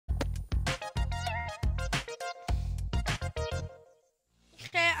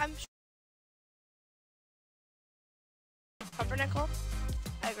Nicole?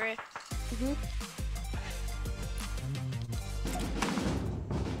 I agree.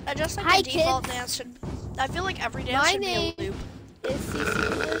 I just like Hi, the default kids. dance should. I feel like every dance should be a loop. Is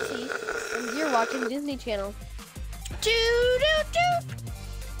CC and you're watching Disney Channel.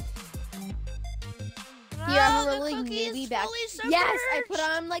 You have a really newbie backpack. Yes, I put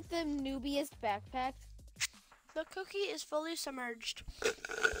on like the newbiest backpack. The cookie is fully submerged.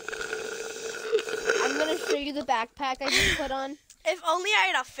 I'm gonna show you the backpack I just put on. If only I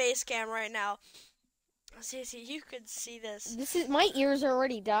had a face cam right now. See, you could see this. This is my ears are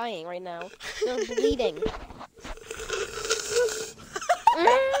already dying right now. They're bleeding.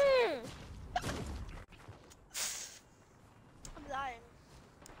 I'm dying.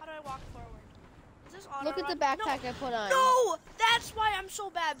 How do I walk forward? Is this auto Look at run? the backpack I put on. No! That's why I'm so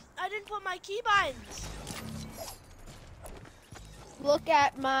bad. I didn't put my keybinds. Look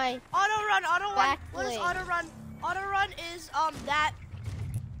at my Auto run. back What is bling. auto run? Auto run is that.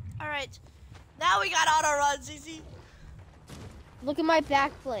 All right. Now we got auto run, CC. Look at my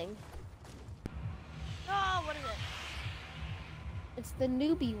back bling. Oh, what is it? It's the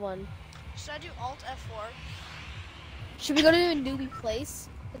newbie one. Should I do Alt F4? Should we go to a newbie place?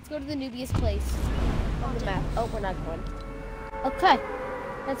 Let's go to the newbiest place on the map. Oh, we're not going. Okay.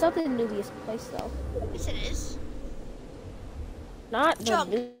 That's not the newbiest place, though. Yes, it is. Not the Junk.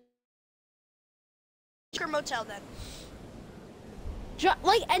 new... Motel then.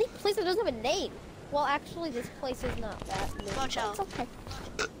 Like any place that doesn't have a name. Well, actually, this place is not that new. Motel. It's okay.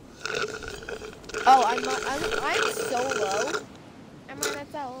 Oh, I'm so low. Am I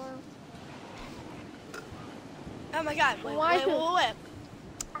not that low? Oh my God! Wait.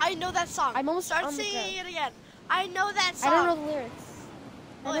 I know that song. I'm almost Start on the singing ground. it again. I know that song. I don't know the lyrics.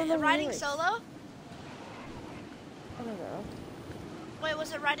 I don't know the Riding lyrics. Solo? I don't know. Wait,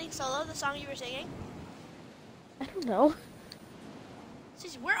 was it Riding Solo, the song you were singing? I don't know.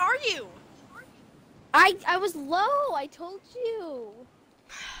 Cece, where are you? I was low. I told you.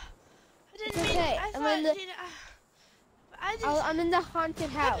 I didn't It's mean. okay. I I'm thought. in the- I just. I'm in the haunted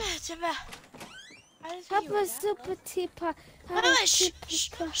house. I didn't think you were Papa that super tipa. Shh, shh,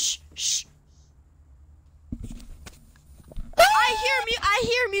 shh, shh. I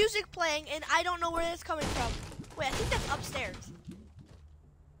hear music playing, and I don't know where it's coming from. Wait, I think that's upstairs.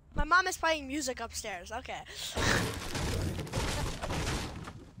 My mom is playing music upstairs. Okay.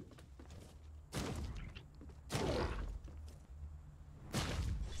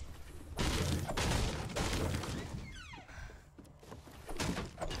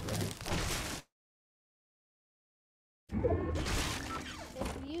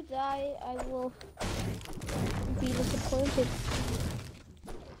 If you die, I will be disappointed.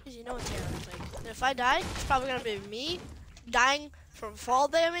 You know it's here. Like, if I die, it's probably gonna be me dying from fall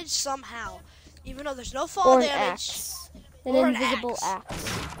damage somehow, even though there's no fall Or an damage. axe. An Or an invisible axe. axe.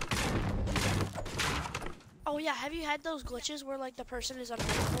 Oh yeah, have you had those glitches where like the person is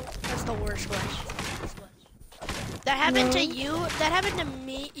unbreakable? That's the worst glitch. That happened to you. That happened to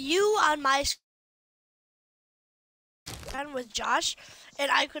me. You on my screen with Josh, and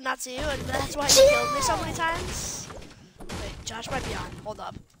I could not see you, and that's why you killed me so many times. Wait, Josh might be on. Hold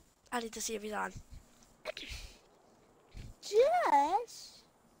up. I need to see if he's on.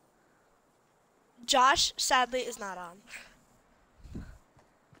 Josh, sadly, is not on.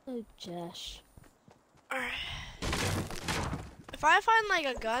 Oh, Josh. Alright. If I find like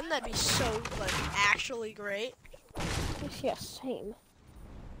a gun, that'd be so like actually great. Yeah, same.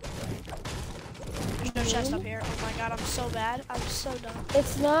 There's no chest up here. Oh my God, I'm so bad. I'm so dumb.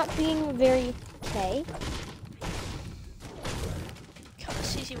 It's not being very okay.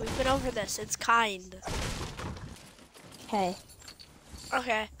 Cece, we've been over this. It's kind. Okay.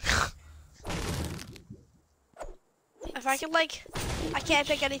 Okay. If I can like, I can't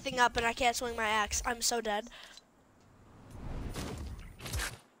pick anything up and I can't swing my axe. I'm so dead.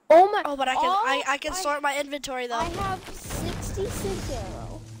 Oh my! Oh, but I can sort my inventory though. I have 66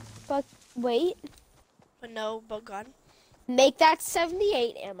 ammo. But wait, But no bow gun. make that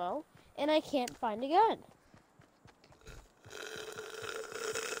 78 ammo, and I can't find a gun.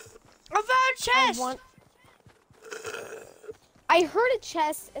 I found a chest. I heard a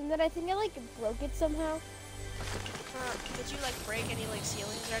chest, and then I think I like broke it somehow. Did you like break any like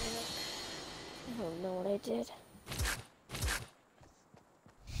ceilings or anything? I don't know what I did.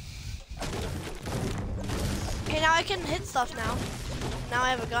 Okay, now I can hit stuff now. Now I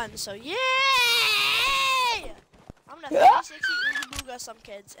have a gun, so yay! I'm gonna 360 Ooga Booga some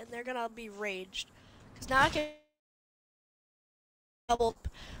kids, and they're gonna be raged. Cause now I can double.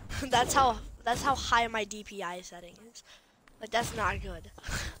 That's how high my DPI setting is. Like that's not good.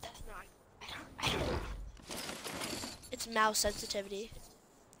 That's not. I don't. it's mouse sensitivity.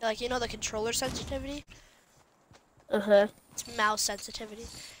 Like, you know the controller sensitivity? Uh-huh. It's mouse sensitivity.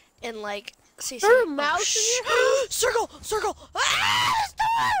 And like, see, There's a mouse in your house? Circle! Ah,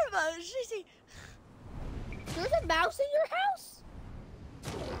 storm! See. There's a mouse in your house?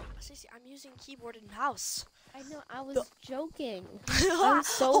 See, I'm using keyboard and mouse. I know, I was joking. I'm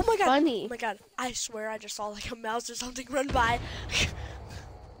so funny. Oh my god, I swear I just saw like a mouse or something run by.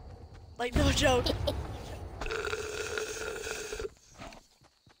 Like, no joke.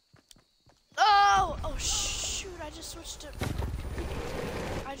 Oh shoot, I just switched to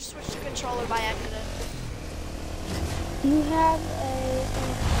controller by accident. You have a...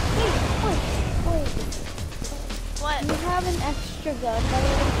 Wait. What? You have an extra gun, by the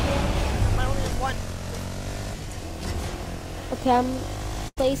way? I only have one. Okay, I'm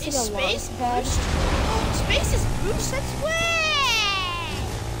placing a launch pad. Space is boost, that's way!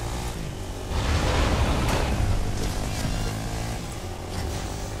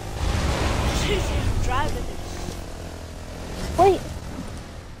 I'm driving. Wait.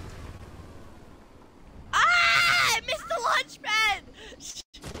 Ah! I missed the launch pad!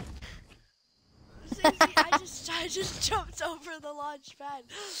 I just jumped over the launch pad.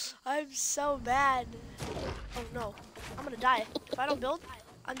 I'm so bad. Oh no, I'm gonna die. If I don't build,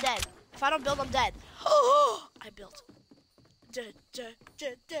 I'm dead. If I don't build, I'm dead. Oh, I built.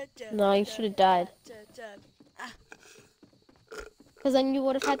 No, you should have died. Because then you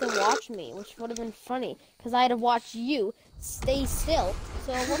would have had to watch me, which would have been funny. Because I had to watch you stay still.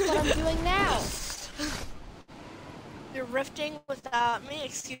 So look what I'm doing now. You're rifting without me,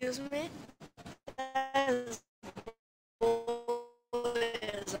 excuse me.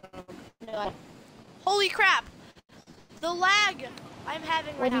 No. Holy crap! The lag I'm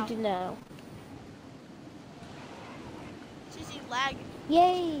having right now. What do you do now? CC lag.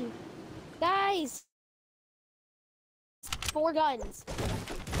 Yay! Guys! 4 guns.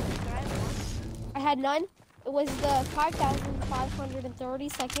 I had none. It was the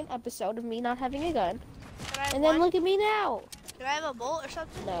 5,532nd episode of me not having a gun. And then look at me now. Can I have a bolt or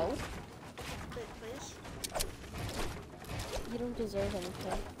something? No. Please. You don't deserve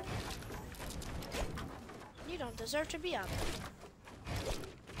anything. You don't deserve to be up.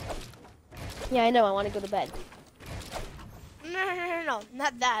 Yeah, I know. I want to go to bed. No,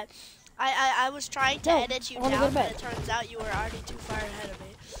 not that. I was trying to edit you down, but it turns out you were already too far ahead of me.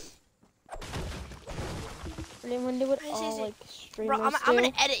 And when do it all like streamers Bro, I'm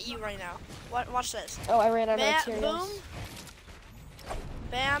gonna edit you right now. Watch this. Oh, I ran out of materials. Boom.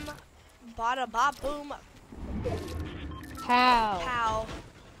 Bam. Bada bop boom. How? How?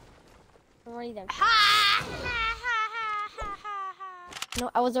 I'm already down. Ha! No,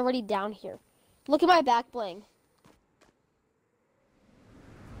 I was already down here. Look at my back bling.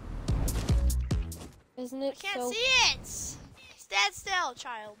 Isn't it I can't so... see it! Stand still,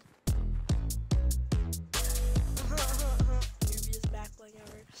 child. Newbiest backling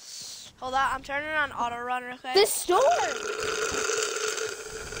ever. Hold on, I'm turning on auto run real quick. The storm!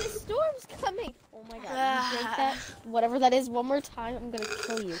 The storm's coming! Oh my god, you break that, whatever that is, one more time, I'm gonna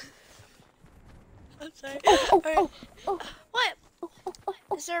kill you. I'm sorry. Oh. What?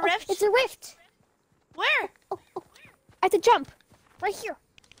 Is there a rift? It's a rift! Where? I have to jump! Right here!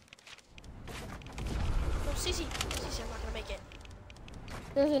 No, Cece, I'm not gonna make it.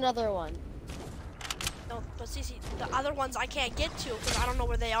 There's another one. No, but Cece, the other ones I can't get to because I don't know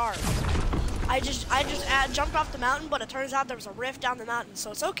where they are. I just jumped off the mountain, but it turns out there was a rift down the mountain,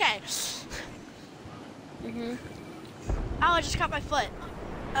 so it's okay. Mm-hmm. Oh, I just cut my foot.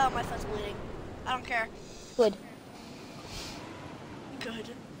 Oh, my foot's bleeding. I don't care. Good.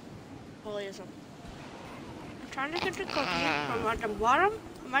 Good. Bullyism. I'm trying to get the cookie from at the bottom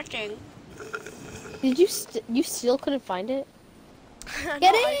of my thing. Did you you still couldn't find it? No,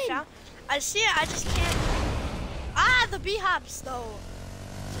 Get in! I see it, I just can't. Ah, the bee-hops, though.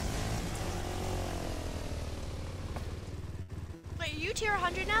 Wait, are you tier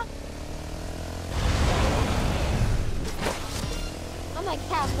 100 now? I'm like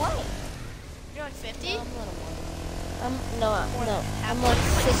halfway. You're like 50? No, I'm like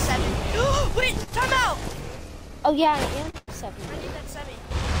 7. Wait, time out! Oh yeah, I am 7. I need that semi.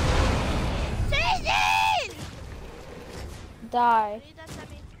 Die. I need that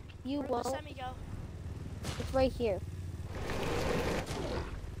semi. You Where'd won't. the semi go? It's right here.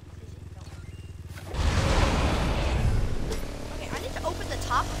 Okay, I need to open the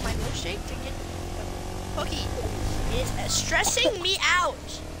top of my milkshake to get the cookie. It's stressing me out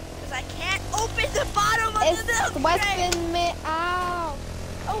because I can't open the bottom of the milkshake. It's stressing me out.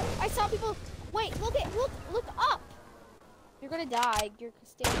 Oh, I saw people. Wait, look up. You're gonna die. You're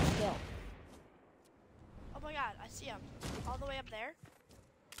standing still. Oh, Oh my god, I see him. All the way up there.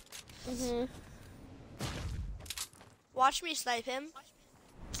 Mhm. Watch me snipe him.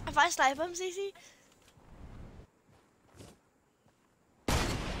 If I snipe him, Cece.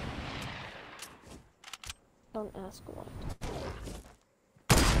 Don't ask why.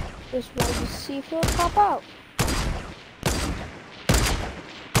 Just want to see if he'll pop out.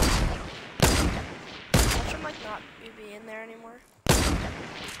 Watch him like not be in there anymore.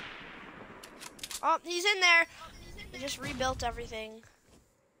 Oh, he's in there. He just rebuilt everything.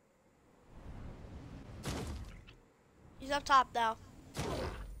 He's up top now.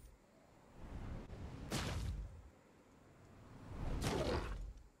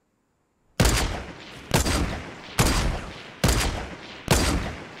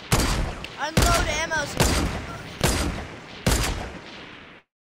 Unload ammo.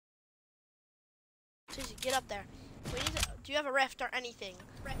 Susie, get up there. We need to, do you have a rift or anything?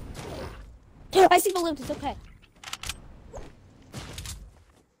 I see the loot. It's okay.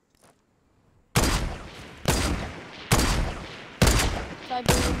 Five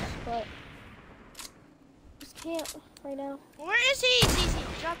balloons, but just can't right now. Where is he?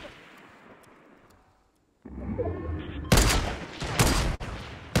 Cece, drop it.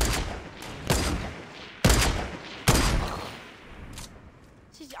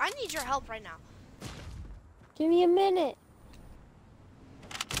 Cece, I need your help right now. Give me a minute.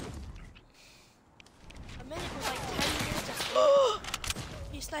 A minute was like 10 years ago.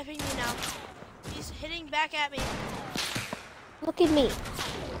 He's sniping me now. He's hitting back at me. Look at me.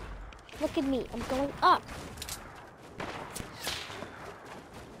 Look at me. I'm going up.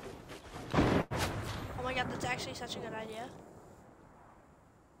 Oh my god, that's actually such a good idea.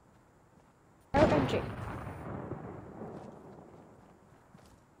 RNG.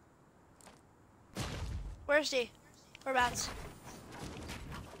 Where's he? Whereabouts?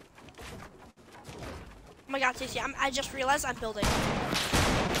 Oh my god, Stacey, I just realized I'm building.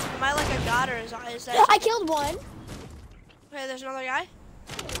 Am I like a god or is that... I killed one. Okay, there's another guy,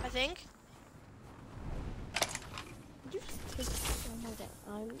 I think. Did you just take...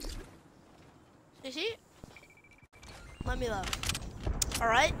 Oh my god, Stacey? Let me love.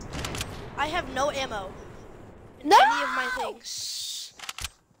 Alright. I have no ammo in No! any of my things.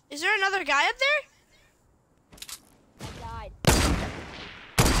 Is there another guy up there? I died.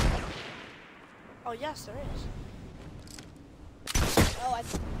 Oh yes, there is. Oh, I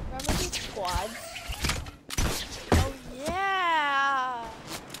remember these squads. Oh yeah!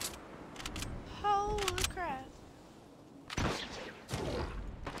 Holy crap!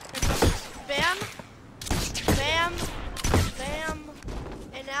 Bam! Bam! Bam!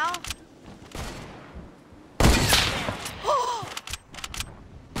 And now?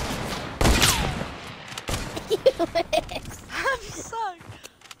 Bam!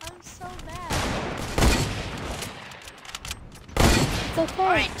 I'm so mad. It's okay.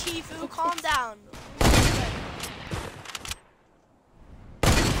 Alright, Tifu, calm down.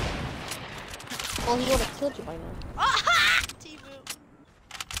 Well, he would have killed you by now. Ah, Tifu.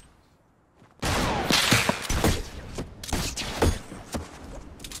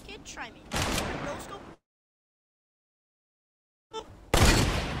 Can't try me. No scope. Oh,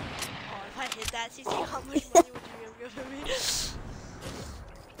 if I hit that, CC, how much money would you have given me?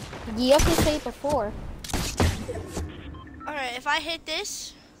 You have to say it before. Alright, if I hit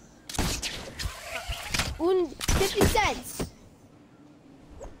this. 50 cents.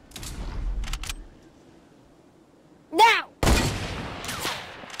 Now!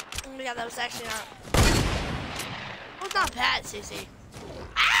 Oh my god, that was actually not. It was not bad, CC.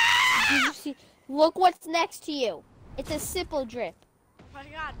 Ah! Did you see? Look what's next to you. It's a simple drip. Oh my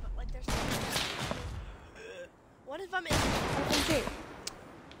god, but like there's. What if I'm in? Okay.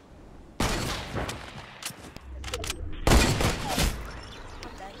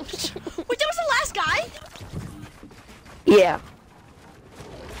 Wait, that was the last guy? Yeah.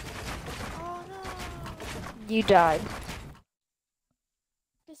 Oh no. You died.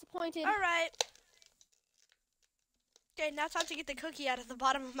 Disappointed. Alright. Okay, now time to get the cookie out of the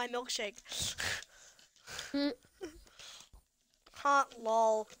bottom of my milkshake. Huh,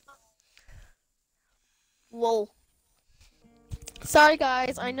 lol. Lol. Sorry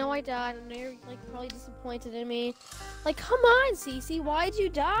guys, I know I died. I know you're like probably disappointed in me. Like, come on, Cece, why'd you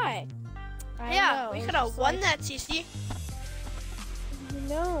die? I Yeah, know, we it's could have just won like, that, CC.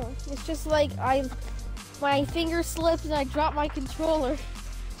 No, it's just like my finger slipped and I dropped my controller.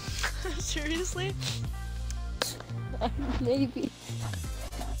 Seriously? Maybe.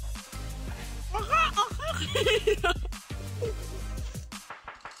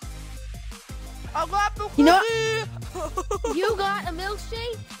 I got the You know cookie! You got a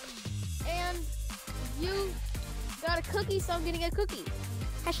milkshake and You got a cookie, so I'm getting a cookie.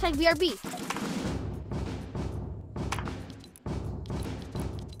 Hashtag BRB. No, no, no.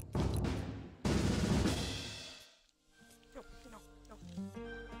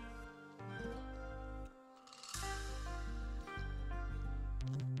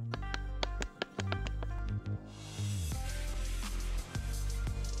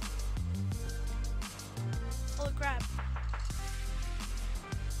 Holy crap.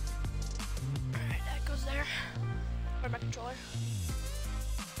 Alright, that goes there. Where's my controller?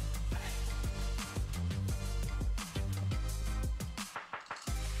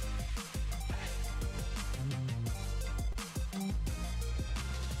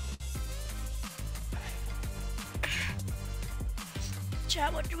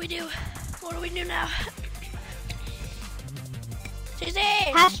 Chat, what do we do? What do we do now? Susie!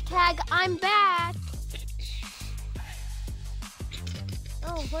 Hashtag I'm back.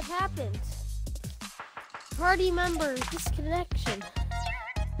 Oh, what happened? Party members disconnection.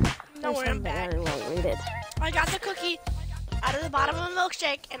 No, I'm back. Read I got the cookie out of the bottom of a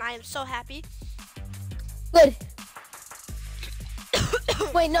milkshake, and I am so happy. Good.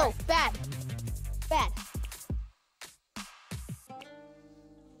 Wait, no, bad. Bad.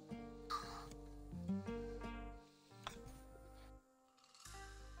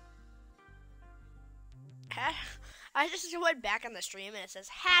 I just went back on the stream and it says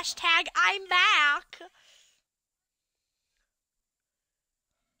hashtag I'm back.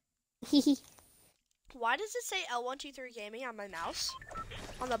 Why does it say L123 Gaming on my mouse?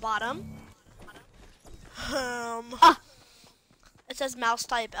 On the bottom? It says mouse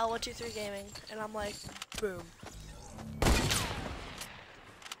type L123 Gaming, and I'm like, boom.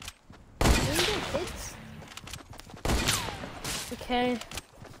 Okay.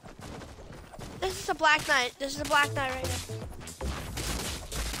 This is a black knight. This is a black knight right now.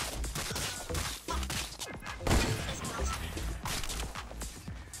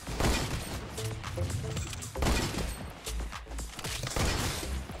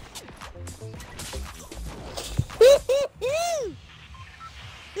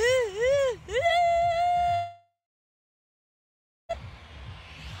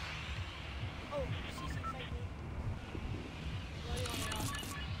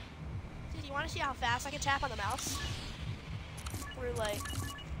 See how fast I can tap on the mouse? We're like...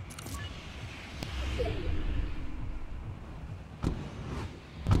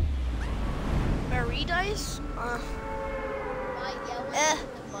 Marie dice? My yelling at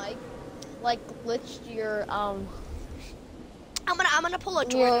the mic, like, glitched your, I'm gonna pull a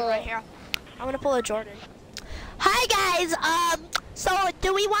Jordan right here. I'm gonna pull a Jordan. Hi guys, so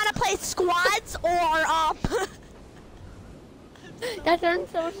do we want to play squads or, That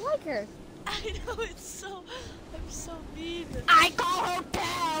sounds so much like her. I know, I'm so mean. I go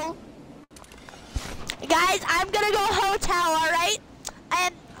hotel. Guys, I'm gonna go hotel, alright?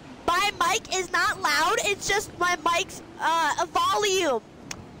 And my mic is not loud, it's just my mic's volume.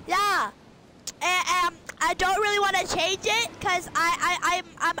 Yeah. And I don't really want to change it because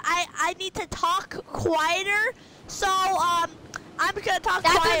I need to talk quieter. So I'm gonna talk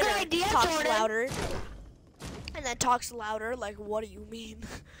quieter. That's a good idea, talks Jordan. louder. And then talks louder, like, what do you mean?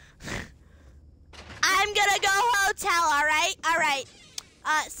 I'm gonna go hotel, alright? Alright.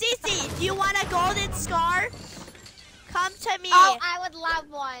 Cece, do you want a golden scar? Come to me. Oh, I would love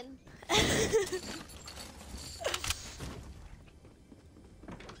one. You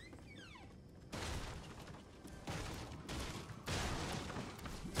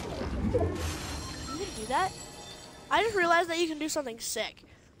can do that? I just realized that you can do something sick.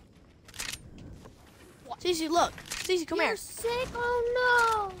 Cece, look. Cece, come You're here. sick?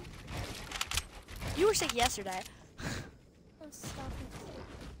 Oh no. You were sick yesterday. Oh, stop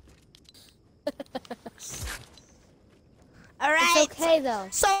it. Alright. It's okay though.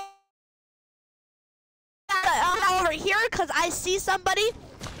 So, I'm over here because I see somebody.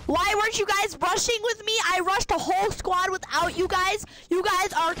 Why weren't you guys rushing with me? I rushed a whole squad without you guys. You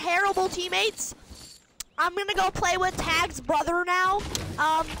guys are terrible teammates. I'm gonna go play with Tag's brother now.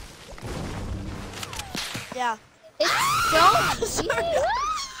 Yeah. It's so easy.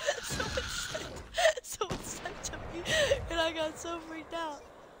 Someone sent to me, and I got so freaked out.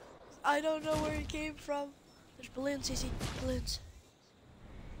 I don't know where he came from. There's balloons, Cece. Balloons.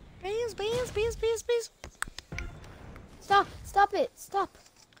 Beans, beans, beans, beans, beans. Stop! Stop it! Stop!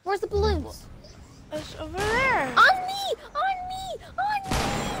 Where's the balloons? It's over there. On me! On me! On me!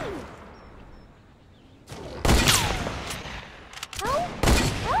 Help!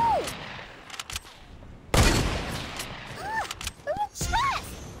 Help! Ah! I'm in stress!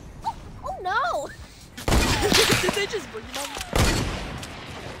 Oh no! Did they just bring it on?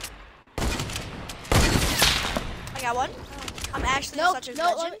 got one. I'm actually such a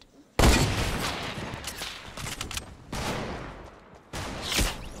legend.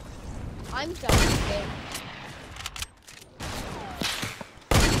 I'm done with this game.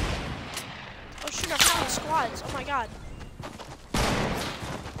 Oh shoot, I'm counting squads. Oh my god.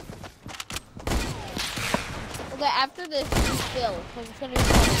 Okay, after this, you spill, because it's gonna be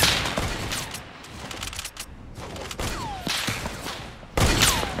fun.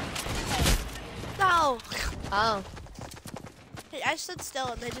 No! Oh. Hey, I stood still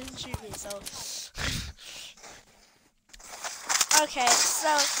and they didn't shoot me, so. Okay,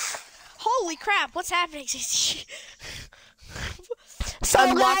 so. Holy crap, what's happening? So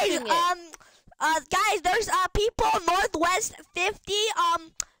I'm guys, watching it. guys, there's people northwest 50.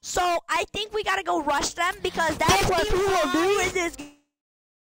 So I think we gotta go rush them because that's what people do in this game.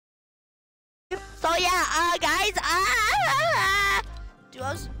 So yeah, guys,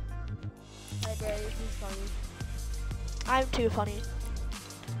 duos. Hi, Barry, this is funny. I'm too funny.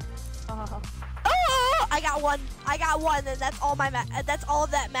 Oh. Oh, I got one, and that's all that's all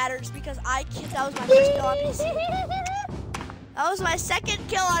that matters because that was my first kill on PC. That was my second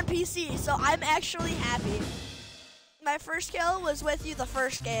kill on PC, so I'm actually happy. My first kill was with you the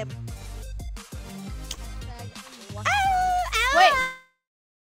first game. Wait.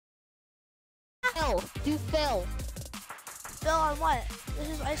 Phil, do Phil. Phil on what? This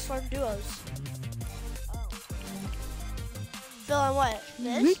is Ice Storm Duos. Oh. Phil on what?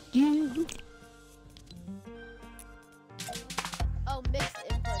 This? Oh, mixed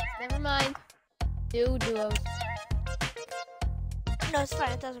inputs. Never mind. Do duos. No, it's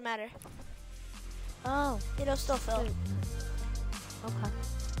fine. It doesn't matter. Oh. It'll still Phil. Okay.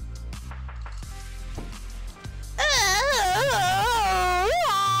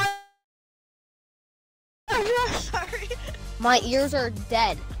 Sorry. My ears are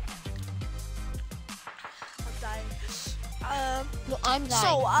dead. I'm dying. No, I'm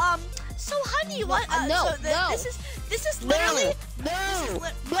dying. So honey, what? No, no. This is literally. No.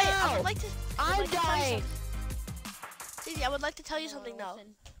 Wait, I would like to. I'm dying. Cici, I would like to tell you something though.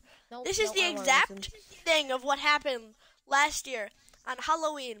 Nope, This is the exact thing of what happened last year on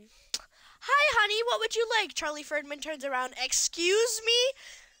Halloween. Hi, honey, what would you like? Charlie Ferdman turns around. Excuse me?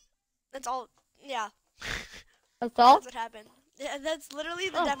 That's all. Yeah. That's all? That's what happened. Yeah, that's literally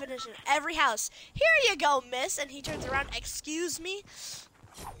the definition. Every house. Here you go, miss. And he turns around. Excuse me?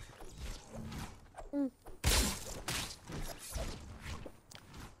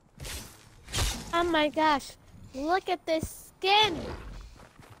 Oh my gosh. Look at this skin.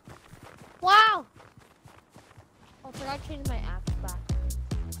 Wow. Oh, I forgot to change my apps back.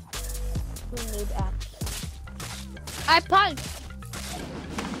 We need apps. I punched.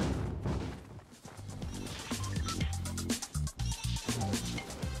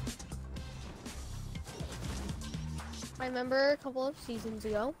 I remember a couple of seasons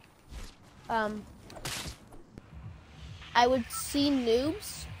ago, I would see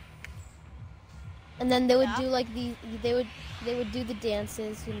noobs, and then they would do like they would do the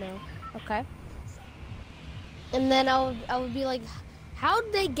dances, you know, okay? And then I would be like,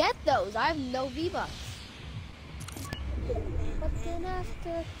 how'd they get those? I have no V-Bucks. But then after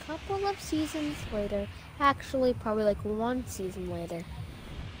a couple of seasons later, actually probably like one season later,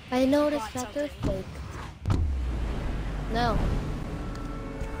 I noticed that they're fake. No.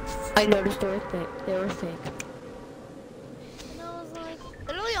 I noticed they were fake. And I was like,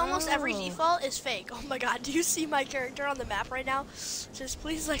 literally almost every default is fake. Oh my god, do you see my character on the map right now? Just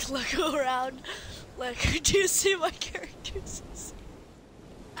please like look around. Like, do you see my characters?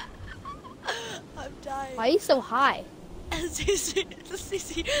 I'm dying. why are you so high? Cici,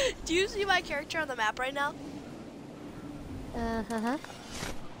 do you see my character on the map right now? Uh-huh.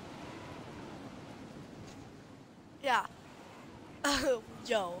 Yeah.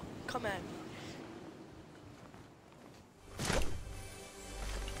 Yo, come at me.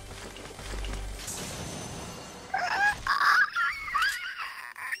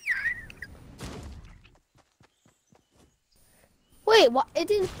 Wait, what? It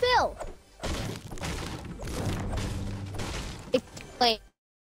didn't fill. Explain.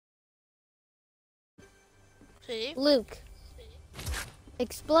 See? Luke.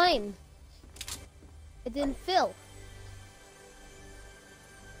 Explain. It didn't fill.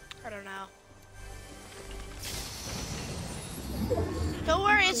 I don't know. Don't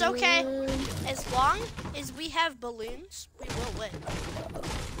worry, it's okay. As long as we have balloons, we will win.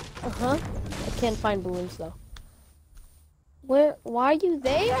 Uh-huh. I can't find balloons though. Why are you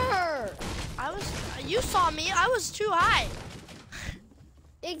there? You saw me, I was too high.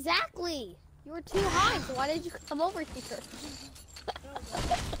 Exactly. You were too high, so why did you come over here?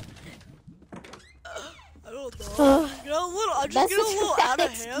 I don't know. I'm just getting a little out of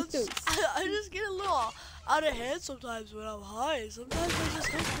hand. excuse. I just get a little out of hand sometimes when I'm high. Sometimes I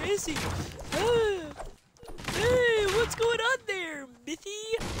just go crazy. Hey, what's going on there,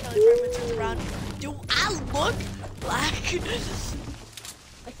 Mithy? Charlie Bergman turns around. Do I look like?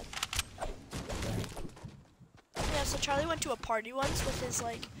 Yeah, so Charlie went to a party once with his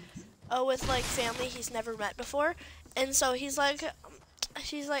family he's never met before, and so he's like,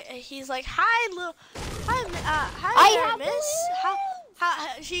 hi there, miss. How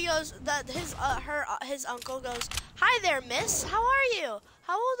she goes that his uncle goes, hi there, miss. How are you?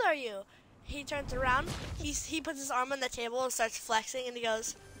 How old are you? He turns around. He puts his arm on the table and starts flexing, and he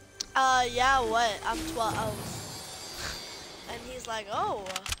goes, yeah, what? I'm 12. And he's like, oh,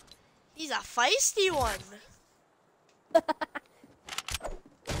 he's a feisty one.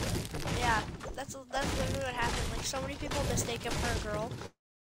 Yeah, that's literally what happened. Like, so many people mistake him for a girl.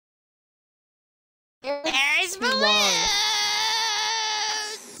 There's balloons!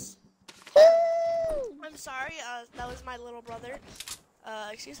 I'm sorry, that was my little brother.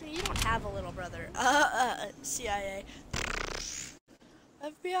 Excuse me, you don't have a little brother. CIA.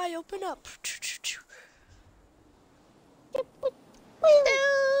 FBI, open up.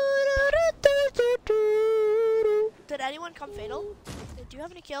 Did anyone come fatal? Do you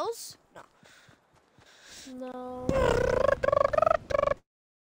have any kills? No. No.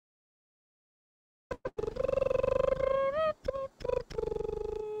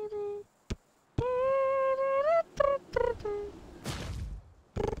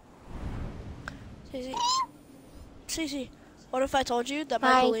 Cece, what if I told you that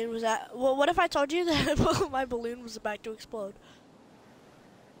my balloon was what if I told you that my balloon was about to explode?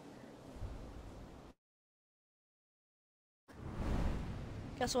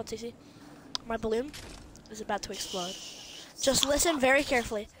 Guess what, Cece? My balloon is about to explode. Just listen very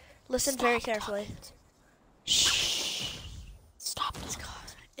carefully. Listen very carefully. Shh. Stop it.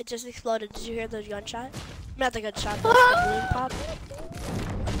 It just exploded. Did you hear the gunshot? Not the gunshot, the balloon pop.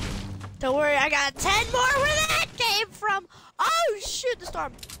 Don't worry, I got 10 more where that came from. Oh shoot, the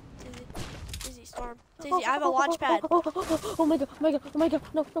storm. Easy, storm. Easy, I have a launch pad. Oh my god, oh my god, oh my god.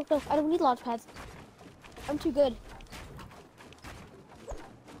 No, no, no. I don't need launch pads. I'm too good.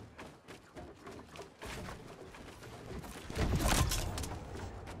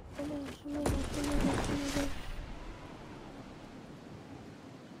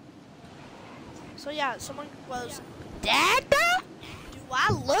 So yeah, someone was Dada? Do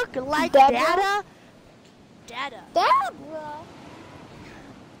I look like Dada? Dada. Dada.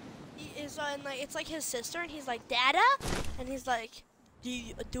 He is and like it's like his sister, and he's like Dada, and he's like,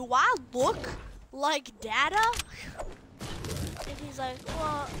 do I look like Dada? And he's like,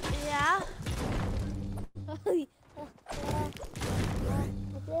 well, yeah. A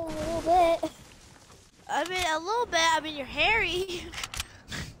little bit. I mean, a little bit. I mean, you're hairy.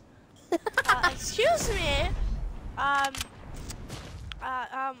 Excuse me.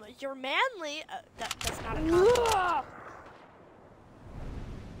 You're manly. That's not a compliment.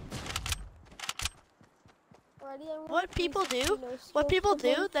 What people do? What people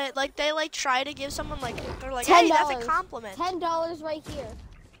do? That like they like try to give someone like they're like, hey, that's a compliment. $10 right here.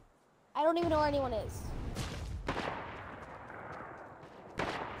 I don't even know where anyone is.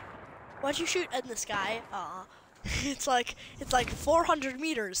 Why'd you shoot in the sky? It's like 400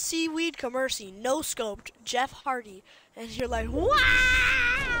 meters. Seaweed Commercy, no scoped, Jeff Hardy, and you're like,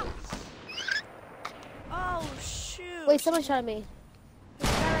 wow! Oh shoot! Wait, someone shot at me.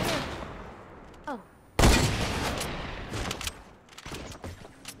 There's a guy right here. Oh.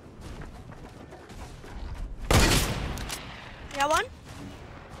 You got one?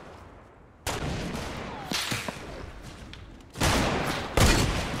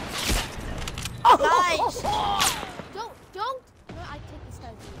 Oh, nice! Don't! No, I take this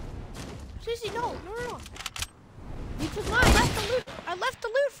guy's loot. Susie, no. You took mine. I left the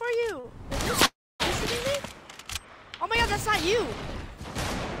loot for you. Is this shooting me? Oh my god, that's not you.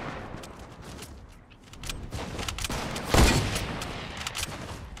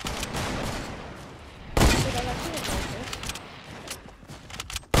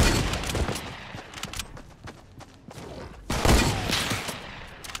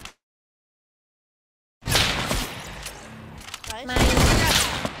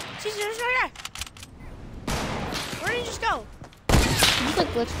 Susie, there's another guy. Where did he just go? You just like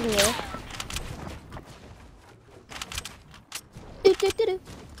glitched in the air. Do.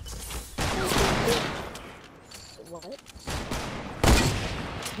 What?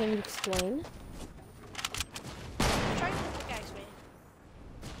 Can you explain? I'm trying to pickaxe me.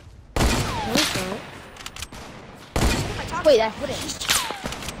 No, it's not. What am I talking Wait, about? I hit it.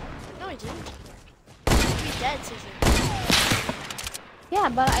 No, I didn't. dead, Susie. Yeah,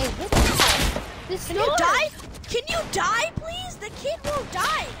 but I hit it. Can you die? Can you die, please? The kid won't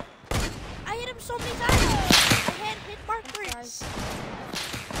die. I hit him so many times. I had hit mark breaks.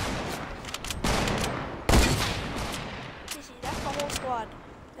 Susie, that's the whole squad.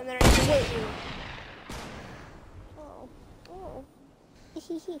 And they're aiming at you. Oh.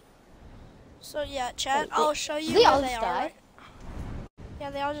 So yeah, chat, I'll show you They where all they just are. died? Yeah,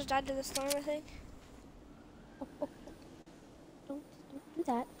 they all just died to the storm, I think. Don't do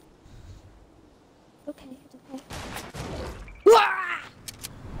that. Okay, it's okay.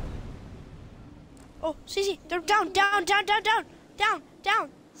 Oh, Cece, they're down.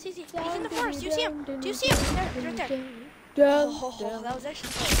 Cece, he's in the forest. Do you see him? Do you see him? There, right there. Oh, that was actually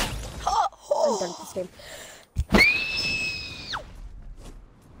close. I'm done with this game.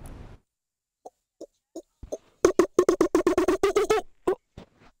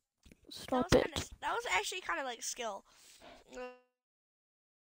 Stop it. That was actually kind of like skill.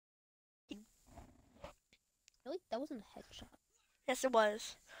 Really? That wasn't a headshot. Yes, it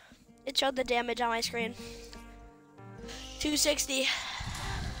was. It showed the damage on my screen. 260.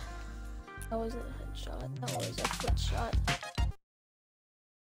 That wasn't a headshot. That was a foot shot.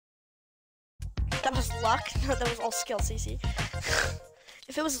 That was luck. No, that was all skill, CC.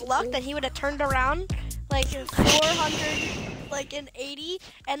 If it was luck, then he would have turned around like 400, like an 80,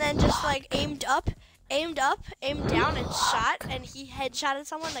 and then just like aimed down, and shot, and he headshotted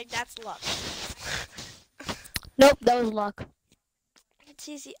someone. Like that's luck. Nope, that was luck. It's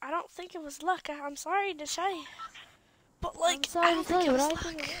easy. I don't think it was luck. I'm sorry to say, but like I'm sorry I don't think it was luck.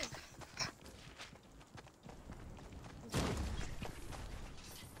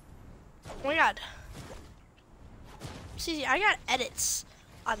 Oh my god. CZ, I got edits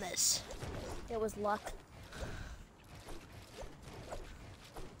on this. It was luck.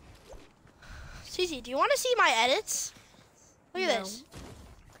 CZ, do you want to see my edits? Look at No. this.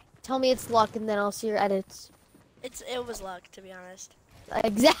 Tell me it's luck and then I'll see your edits. It was luck, to be honest.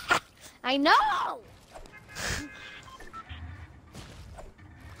 Exactly. I know!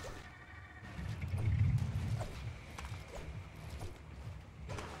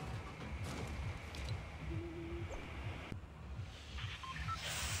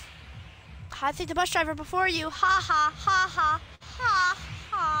 I think the bus driver before you. Ha ha ha ha ha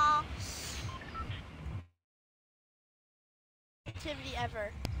ha. Activity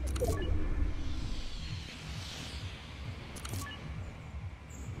ever.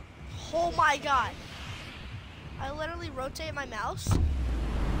 Oh my god. I literally rotate my mouse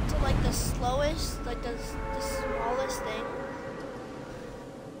to like the slowest, like the smallest thing.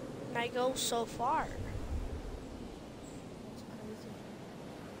 And I go so far.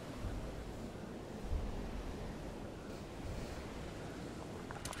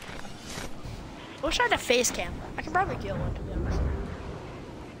 I wish I had a face cam. I can probably get one, to be honest.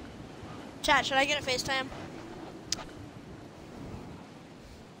 Chat, should I get a FaceTime?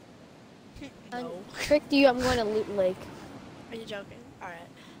 No. Tricked you, I'm going to Loot Lake. Are you joking? Alright.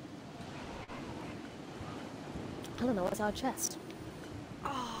 I don't know, it's our chest.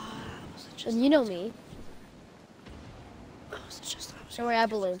 Oh, that was just. And you know me. That was just. Don't worry, I have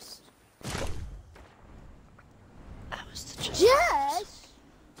balloons. That was the just. Yes!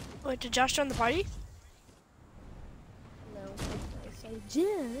 Wait, did Josh join the party? No, I say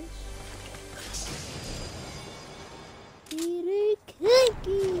Josh. Peter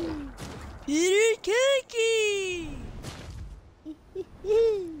Cookie! Peter Cookie!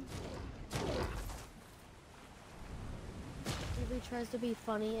 Avery tries to be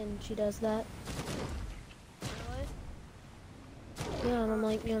funny and she does that. Really? Yeah, and I'm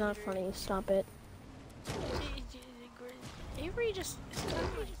like, you're not funny, stop it. Avery just is kind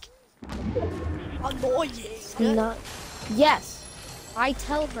of like annoying. I'm not. Yes, I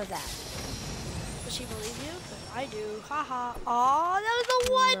tell her that. Does she believe you? But I do. Haha. Aw, that was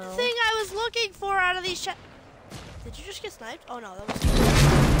the one thing I was looking for out of these Did you just get sniped? Oh no, that was.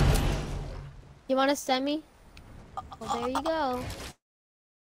 You want to send me? Well, there you go.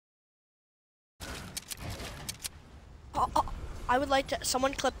 I would like to.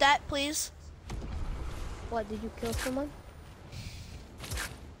 Someone clip that, please. What, did you kill someone?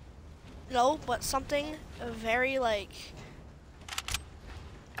 No, but something very like.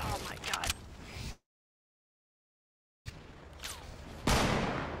 Oh my god.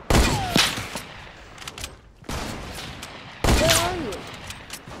 Where are you?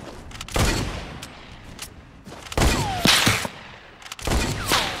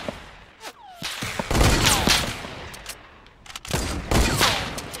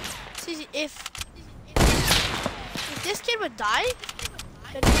 See, if this kid would die,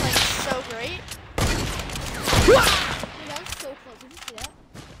 that'd be like so great. That was so close. Did you see that?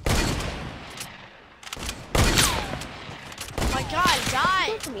 Oh my god, die!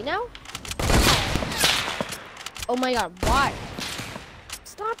 Is it for me now? Oh my god, why?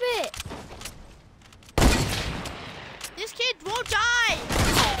 Stop it! This kid won't die!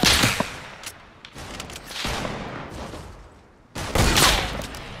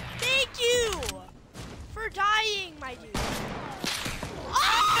 Thank you for dying, my dude.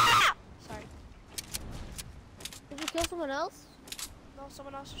 Ah! Sorry. Did you kill someone else? No,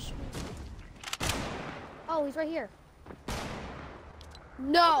 someone else is shooting. Oh, he's right here.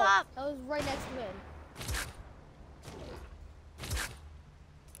 No! Stop. That was right next to him.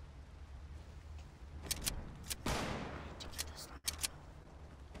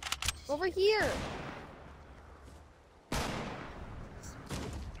 Over here!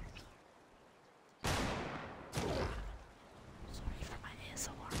 Sorry for my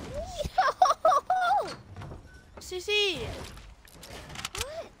ASMR. No! Cece!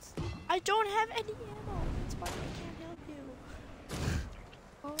 What? I don't have any ammo. That's why I can't help you.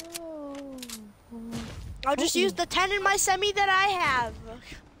 Oh. I'll just use the 10 in my semi that I have.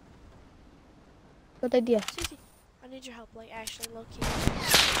 Good idea. Cece, I need your help, like actually low key.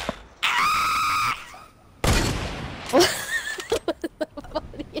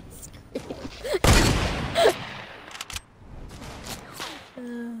 Funniest scream.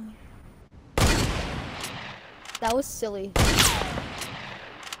 That was silly.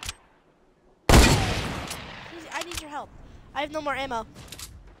 Cece, I need your help. I have no more ammo.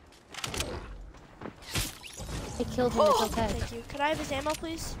 I killed him, it's okay. Thank you. Could I have his ammo,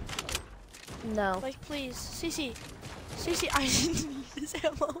 please? No. Like, please. Cece, I need his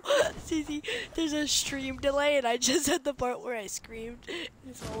ammo. Cece, there's a stream delay, and I just had the part where I screamed.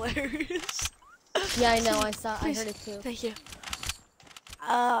 It's hilarious. Yeah, I know, I Please. heard it too. Thank you.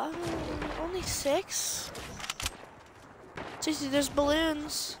 Only 6? Cece, there's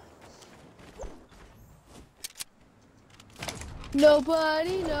balloons.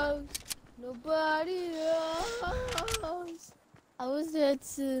 Nobody knows. Nobody knows. I was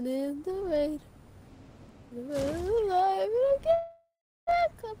dancing in the rain.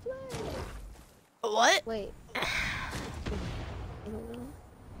 What? Wait.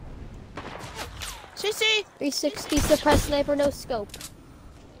 Cece! 360 suppressed sniper, no scope.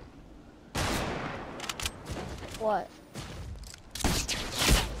 What?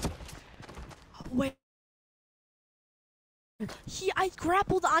 Wait. I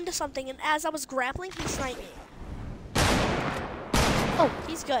grappled onto something, and as I was grappling, he sniped me. Oh.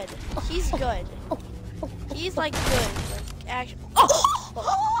 He's good. He's good. Oh. He's like good. Like, actually.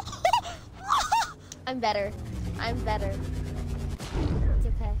 I'm better. I'm better. It's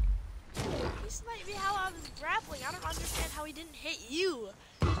okay. He sniped me how I was grappling. I don't understand how he didn't hit you.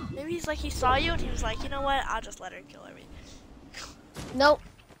 Maybe he's like, he saw you and he was like, you know what? I'll just let her kill me. Nope.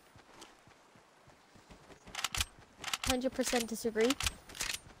 100% disagree.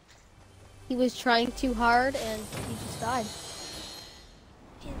 He was trying too hard and he just died.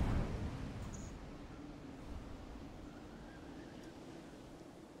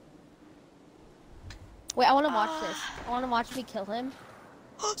 Wait, I want to watch this. I want to watch me kill him.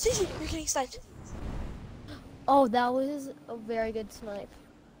 Oh, Cece, you're getting sniped. Oh, that was a very good snipe.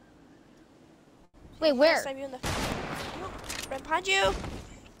 Wait, where? Snipe you in the... Right behind you.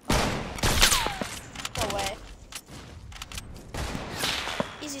 No way.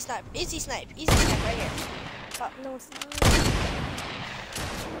 Easy snipe. Easy snipe. Easy snipe right here. Oh, No, it's not.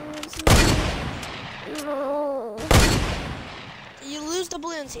 no. You lose the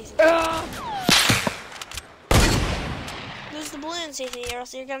balloon, Cece. Lose the balloon, Cece, or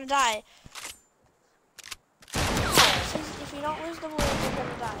else you're gonna die. Cece, if you don't lose the balloon, you're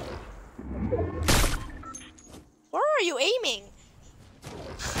gonna die. Where are you aiming?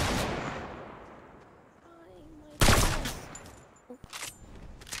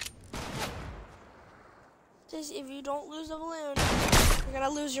 Cece, if you don't lose the balloon, you're gonna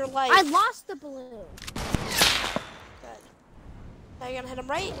lose your life. I lost the balloon. Good. Now you're gonna hit him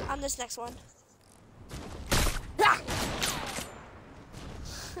right on this next one. Ah!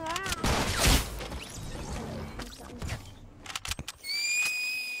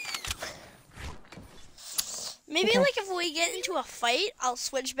 Maybe Okay. like if we get into a fight, I'll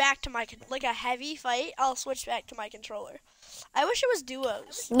switch back to my like a heavy fight. I'll switch back to my controller. I wish it was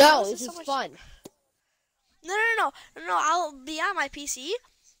duos. No, Duos this is so much fun. No. I'll be on my PC,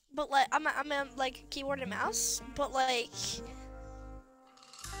 but like I'm like keyboard and mouse. But like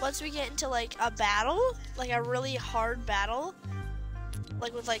once we get into like a battle, like a really hard battle,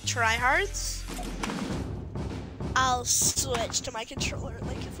 like with like tryhards, I'll switch to my controller.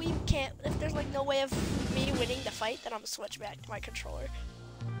 Like if there's like no way of me winning the fight, then I'm gonna switch back to my controller.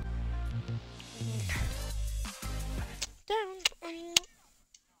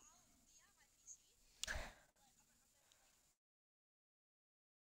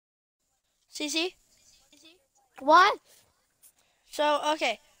 CC? What? So,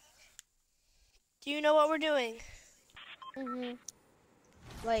 okay. Do you know what we're doing?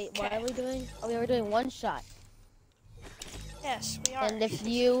 Wait, what are we doing? Oh, we were doing one shot. Yes, we are. And if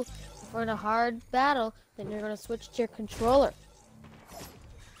we're in a hard battle, then you're gonna switch to your controller.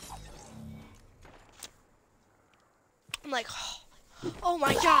 I'm like, oh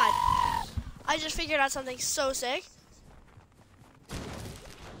my god. I just figured out something so sick.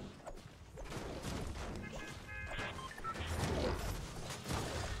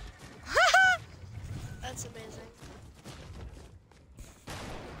 That's amazing.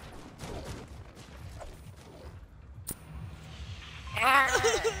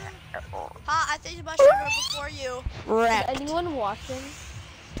 I think the bus should go before you. Is anyone watching?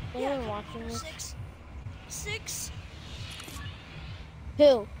 Anyone watching this? Six.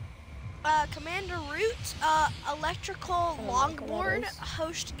 Who? Commander Root, electrical longboard,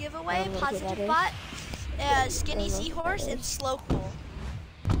 host giveaway, positive bot, skinny seahorse, and slow cool.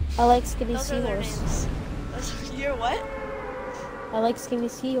 I like skinny Those are their seahorse. names. You're what? I like skinny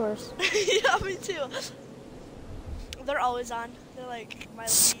seahorse. Yeah, me too. They're always on. They're like my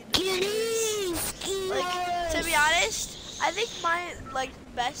lead. Like, to be honest, I think my like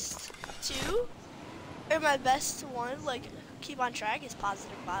best one, like keep on track, is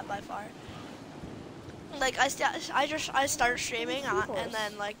positive bot by far. Like I start streaming and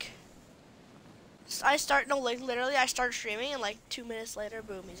then like I start streaming and like 2 minutes later,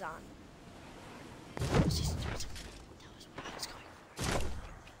 boom, he's on.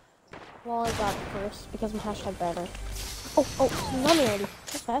 Well, I got it first because I'm hashtag better. Oh, I'm running already.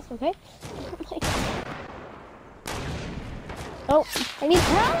 That's fast, okay. Oh, I need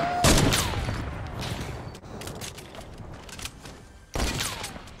help!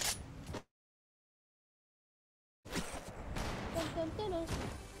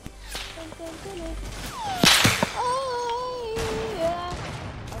 Oh, yeah.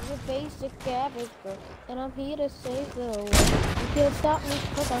 I'm a basic average girl, and I'm here to save the world. You can't stop me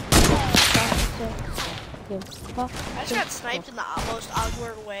because I'm I just got sniped in the most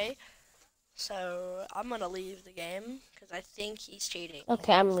awkward way, so I'm gonna leave the game because I think he's cheating.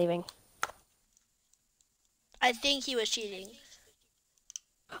 Okay, I'm leaving. I think he was cheating.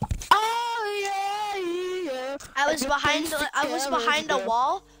 Oh yeah. I was behind a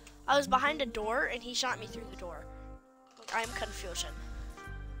wall. I was behind a door, and he shot me through the door. Like, I'm confusion.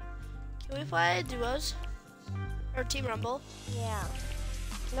 Can we play duos or Team Rumble? Yeah.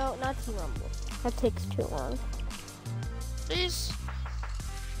 No, not Team Rumble. That takes too long. Please.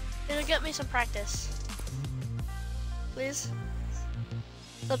 It'll get me some practice. Please.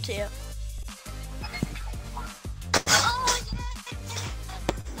 It's up to you.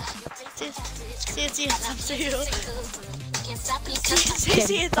 CC, it's up to you. CC,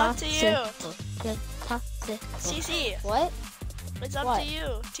 it's up to you. CC. What? It's up to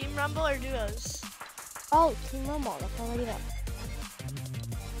you. Team Rumble or duos? Oh, Team Rumble. That's already done.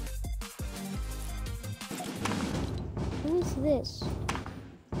 Who is this?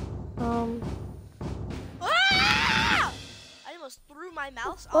 Ah! I almost threw my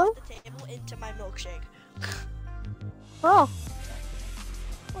mouse off the table into my milkshake. Oh.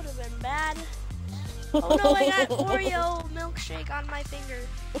 Would have been bad. Oh no, I got Oreo milkshake on my finger.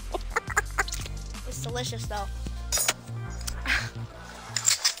 It's delicious though.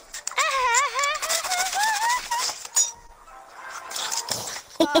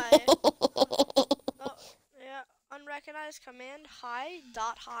 Hi. Oh, yeah. Unrecognized command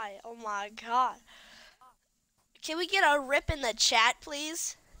hi.hi. Oh my god. Can we get a rip in the chat,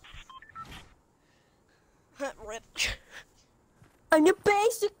 please? Rip. I'm your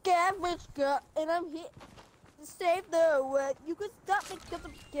basic average girl, and I'm here to save the world. You can stop me because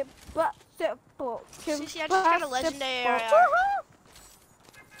I'm impossible. CC, I just got a legendary AR.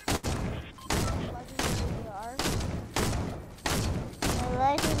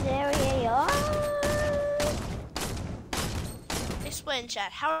 Legendary AR. Explain,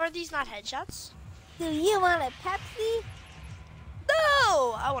 chat. How are these not headshots? Do you want a Pepsi?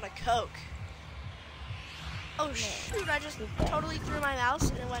 No! I want a Coke. Oh shoot, I just totally threw my mouse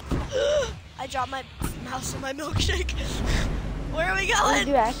and it went I dropped my mouse in my milkshake. Where are we going? Did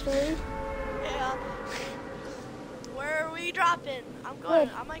you actually? Yeah. Where are we dropping?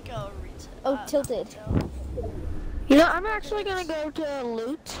 I might go reset. Oh, tilted. So. You know, I'm actually gonna go to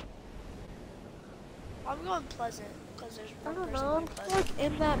loot. I'm going Pleasant because there's I one don't person know. going I'm Pleasant. like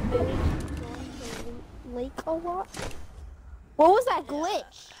in that mood. Going to the lake a lot. What was that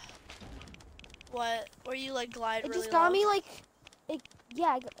glitch? What? Where you like glide It really just got low? me like,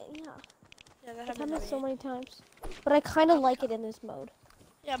 yeah. Yeah, that It happened happened to so me. many times. But I kind of like it in this mode.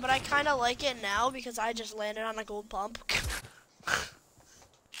 Yeah, but I kind of like it now because I just landed on a gold pump.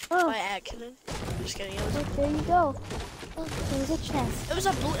 Oh, By accident. Just kidding. It was. there you go. Oh, there's a chest. It was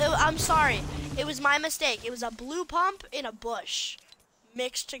a blue. I'm sorry. It was my mistake. It was a blue pump in a bush,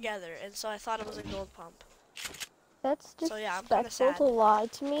 mixed together, and so I thought it was a gold pump. That's So yeah, I'm kinda disrespectful sad. to lie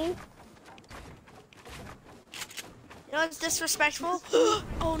to me. You know it's disrespectful?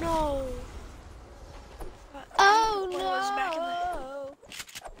 Oh no! Oh When I was back in the- no!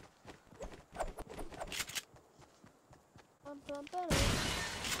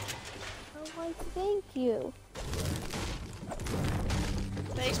 Oh, I thank you.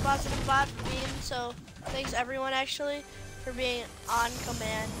 Thanks, Positive Bot, for being so. Thanks, everyone, actually, for being on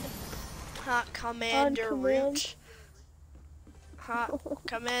command. Hot Commander On command. Root. Hot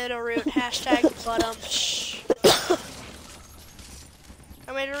Commander Root. Hashtag bottom.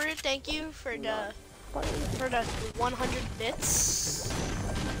 Commander Root, thank you for the 100 bits.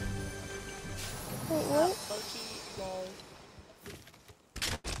 Wait, what? Loki, lol.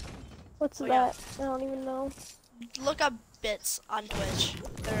 What's Oh, that? I don't even know. Look up bits on Twitch.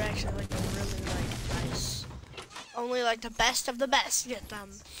 They're actually like really like nice. Only like the best of the best get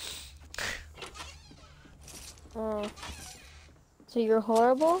them. Oh. So you're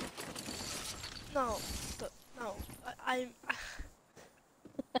horrible? No, no. I'm.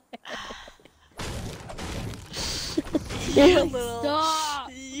 You little. Stop!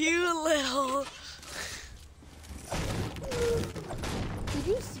 You little. Did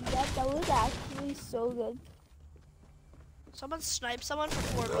you see that? That was actually so good. Someone sniped someone for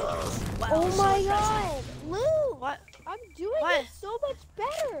 4 meters. Wow. Oh so my impressive. god! Lou! What? I'm doing What? it so much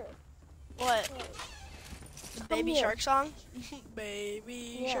better! What? The Baby here. Shark song?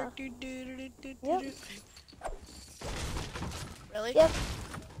 Baby Yeah. Shark. Do, do, do, do, do, Yep. do. Really? Yep.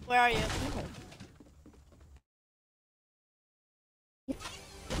 Where are you?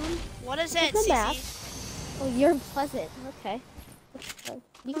 What is it, Look at that. Cece? Oh, you're pleasant. Okay.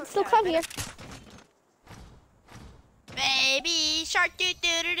 You can still yeah, come I here. Baby Shark. Do, do,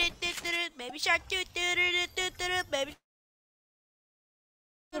 do, do, do, do, do. Baby Shark. Do, do, do, do, do, do, do. Baby.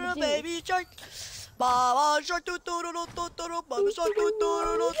 Baby Shark. Mama Shark. Do, do, do, do, do, do, do. Mama Shark. Do, do,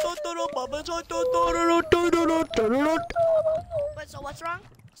 do, do, do, do, do. Mama Shark. Do, do, do, do, do, do, do, do, do. Wait, so what's wrong?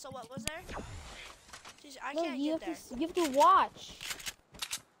 So what was there? Jeez, I No, can't you get there. you have to watch.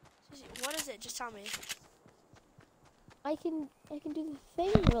 Jeez, what is it? Just tell me. I can do the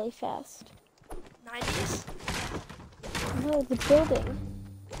thing really fast. 90s? No, the building.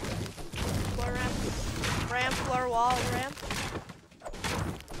 Floor ramp? Ramp, floor, wall, ramp?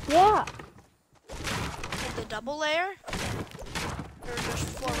 Yeah. Like the double layer? Or just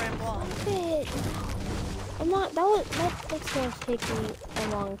floor, ramp, wall? It. I'm not. That's going to take me a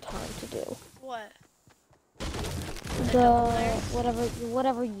long time to do. What? The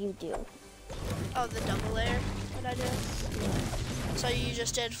whatever you do. Oh, the double layer? What I did? Yeah. So you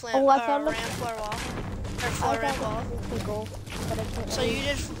just did Oh, I found ramp, floor, wall? Or floor, ramp, wall? Goal, but I can't So really you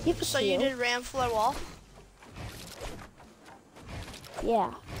did, give it so to you did ramp, floor, wall?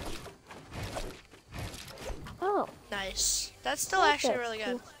 Yeah. Oh. Nice. That's still That's actually it. really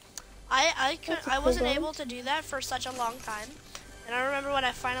good. Cool. I a wasn't cool able to do that for such a long time. And I remember when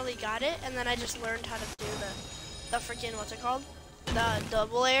I finally got it, and then I just learned how to do the freaking, what's it called? The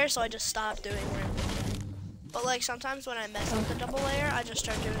double layer, so I just stopped doing ramp. But like sometimes when I mess up the double layer, I just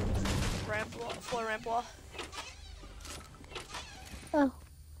start doing ramp wall, floor ramp wall. Oh.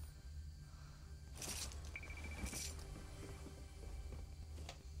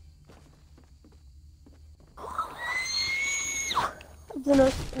 The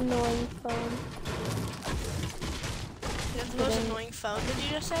most annoying phone. You have the most annoying phone, did you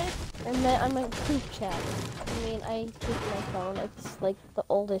just say? I meant on my group chat. I mean, I take my phone. It's like the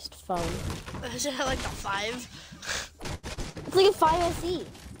oldest phone. Is it like the 5? It's like a 5SE.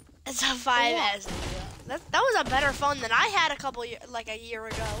 It's a 5S. That was a better phone than I had a year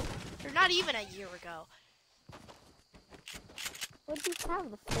ago. Or not even a year ago. What did you have?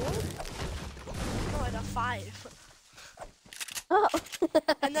 The 4? No, like a 5. Oh.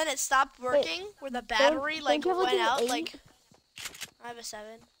 And then it stopped working, where the battery don't you have, went an out. 8? Like, I have a 7.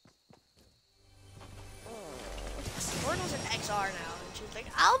 Lauren was an XR now, and she's like,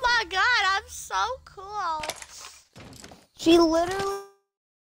 "Oh my god, I'm so cool." She literally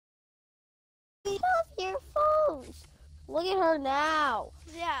off your phones. Look at her now.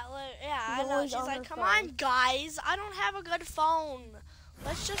 Yeah, yeah. always she's on like, her come phone. on, guys, I don't have a good phone.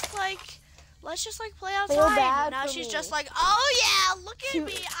 Let's just play Feel outside. bad Now for she's me. just like, oh yeah, look at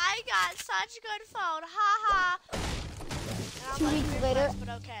me, I got such a good phone, ha ha. And I'm 2 like, weeks weird later, flex, but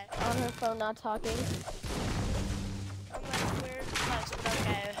okay. on her phone, not talking. I'm like, weird flex, but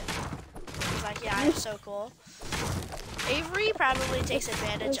okay. She's like, yeah, I'm so cool. Avery probably takes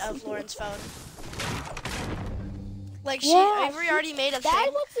advantage of Lauren's phone. Like Avery already made a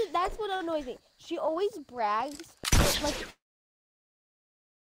thing. That's what annoys me. She always brags, like,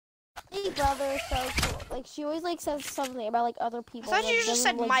 hey brother, so cool. Like she always like says something about like other people. I thought like, you just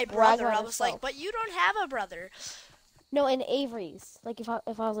said like, my brag brother. about I was herself. like, but you don't have a brother. No, and Avery's. Like if I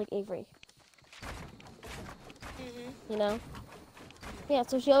was like Avery, you know. Yeah,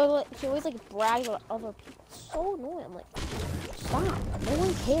 so she always like brags about other people. It's so annoying. I'm like, stop. No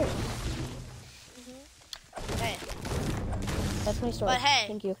one cares. Hey. That's my story. But hey,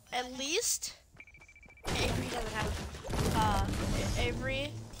 thank you. At least Avery doesn't have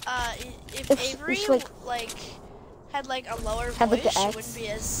Avery. If Avery like had like a lower voice, she wouldn't be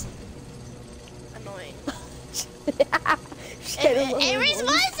as annoying. Avery's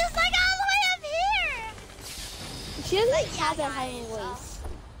voice is like all the way up here. She doesn't have that high voice.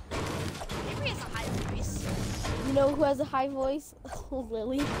 Avery has a high voice. You know who has a high voice?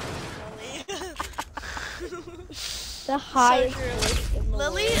 Lily. Lily. The highest voice in the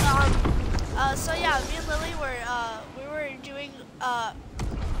Lily, world. so yeah, me and Lily we were doing,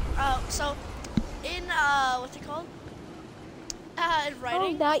 so in, what's it called? In writing.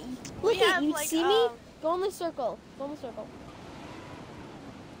 Oh, that, look at you, like, see me? Go in the circle. Go in the circle.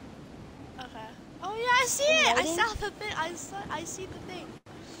 Okay. Oh yeah, I see it. I saw the thing. I see the thing.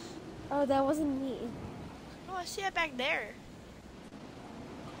 Oh, that wasn't me. Oh, I see it back there.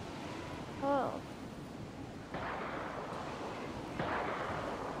 Oh.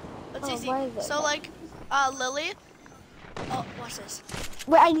 Let's see. So like, Lily. Oh, watch this.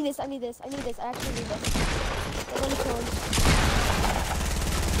 Wait, I need this. I need this. I actually need this. I'm gonna kill him.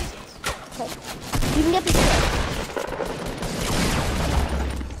 Okay. You can get this kill.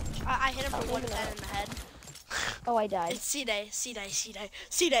 I hit him for 110 in the head. Oh, I died. It's C-Day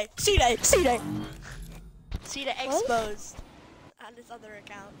exposed on his other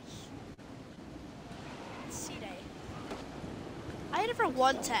account. C-Day. I hit him for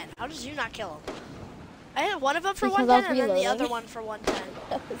 110. How did you not kill him? I hit one of them for Because 110 and then the other one for 110.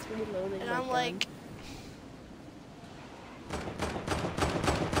 I was reloading. And I'm like...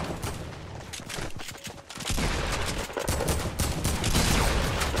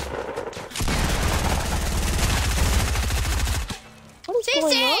 What is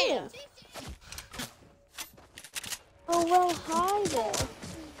going on? Oh, well, hi there.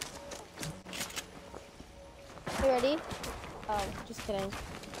 You ready? Oh, just kidding.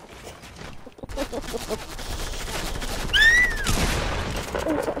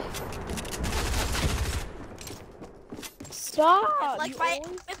 Stop! If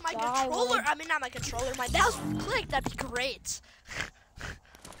my controller, I mean not my controller, my mouse would click, that'd be great.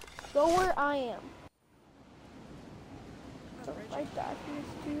 Go where I am. I died from this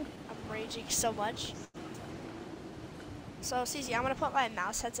dude. I'm raging so much. So, CZ, I'm gonna put my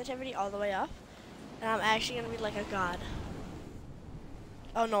mouse sensitivity all the way up, and I'm actually gonna be like a god.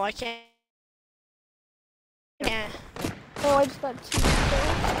 Oh no, I can't. Oh, I just got 2 kills.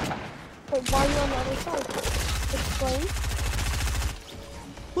 Wait, why are you on the other side? Explain.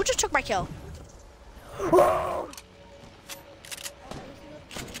 Who just took my kill?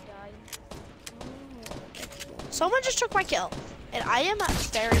 Someone just took my kill, and I am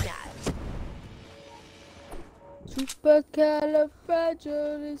very mad.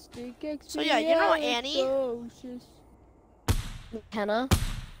 So yeah, you know Annie? McKenna?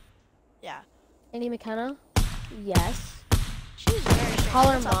 Yeah. Annie McKenna? Yes. She's very strange. Call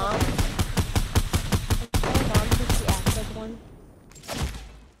her mom. Call her mom because she acts like one.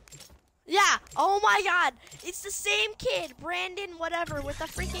 Yeah. Oh my god. It's the same kid, Brandon whatever, with a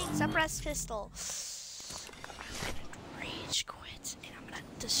freaking suppressed pistol. I'm gonna rage quit, and I'm gonna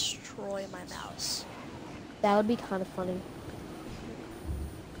destroy my mouse. That would be kind of funny.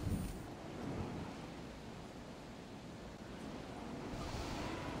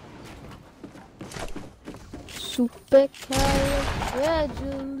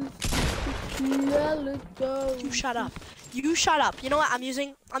 Supercalifragilisticexpialidocious. You shut up. You shut up. You know what? I'm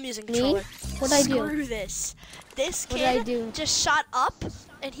using controller. What'd I do? Screw this. This What did I kid do? just shot up,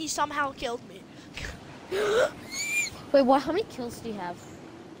 and he somehow killed me. Wait, what? How many kills do you have?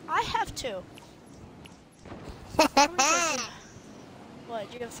 I have 2.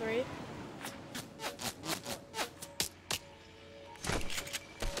 What? You have 3?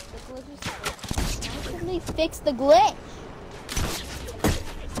 Let's just they fix the glitch?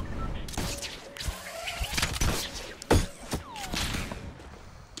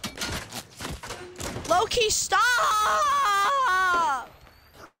 Loki, stop!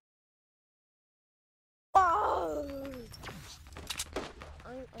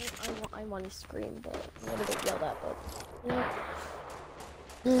 I want to scream, but I'm gonna get yelled at. But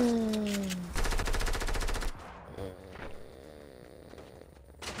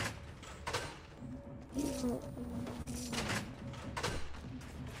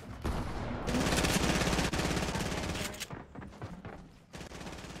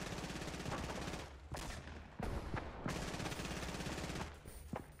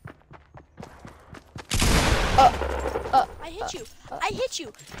I hit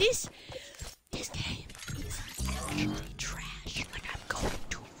you. This game is actually trash. Like, I'm going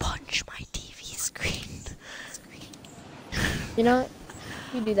to punch my TV screen. you know what?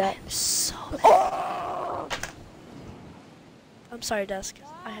 You do that. I'm so mad. I'm sorry, desk.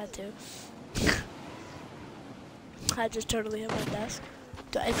 I had to. I just totally hit my desk.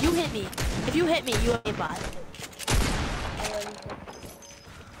 If you hit me, you ain't bot.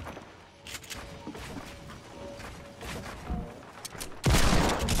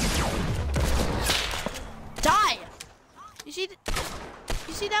 Die! You see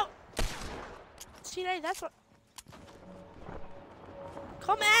that? See that? That's what.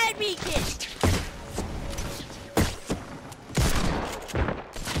 Come at me, kid!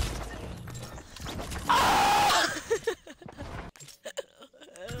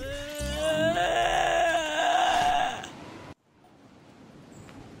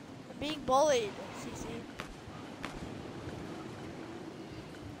 I'm being bullied, CC.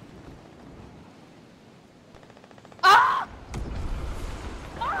 Ah!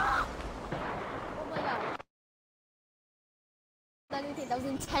 Ah! Oh my god. That was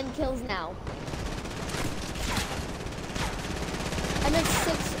in 10 kills now. I'm at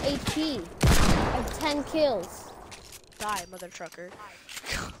 6 HP. I have 10 kills. Die, mother trucker.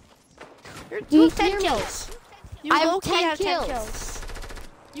 Do you have 10 hear me? kills. You I have low-key 10 have 10 kills. kills.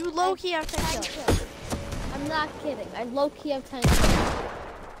 You low-key have 10 kills. I'm not kidding. I low-key have 10 kills.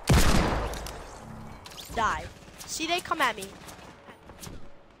 Die. See, they come at me.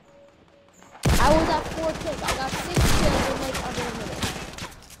 I was at 4 kills. I got 6 kills in like under a minute.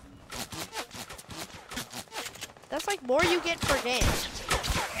 That's like more you get per game.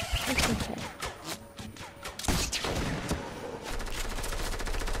 It's okay.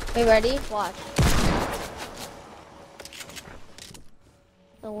 Are you ready? Watch.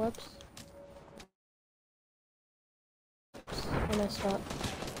 Oh, whoops. I messed up.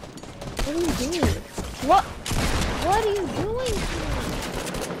 What are you doing? What? What are you doing to me?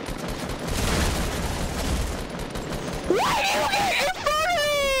 Why do you get in front of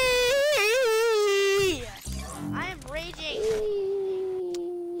me? I am raging.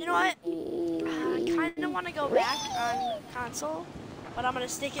 You know what? I kind of want to go back on console, but I'm going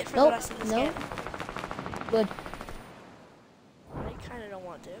to stick it for the rest of this game. Good. I kind of don't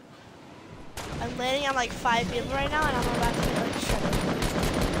want to. I'm landing on like 5 people right now, and I'm about to get like shredded.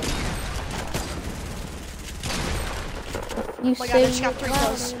 You Oh my god, I just got 3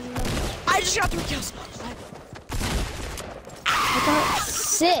 kills. I just got 3 kills. I got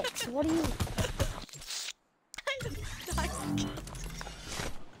 6. What are you?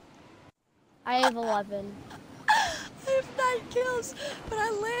 I have 11. I have 9 kills, but I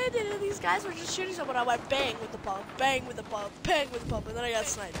landed and these guys were just shooting someone. I went bang with the pump, bang with the pump, bang with the pump, and then I got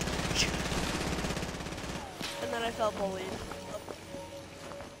sniped. And then I felt bullied.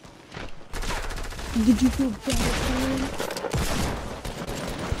 Did you feel bad?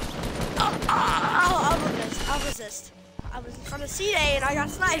 I'll resist. I was in front of C-Day and I got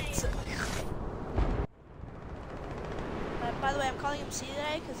sniped. By the way, I'm calling him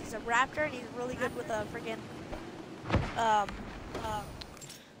C-Day because he's a raptor and he's really good with a freaking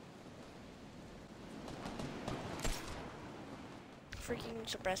freaking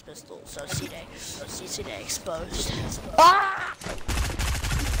suppressed pistol. So C-Day. C-Day exposed. Ah!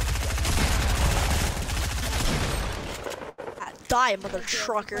 Die, mother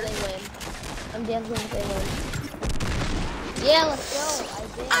trucker. They win. I'm dancing if they win. Yeah, let's go.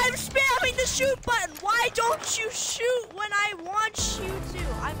 I'm spamming the shoot button. Why don't you shoot when I want you to?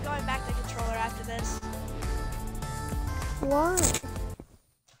 I'm going back to controller after this. What?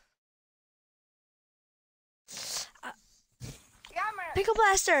 Pickle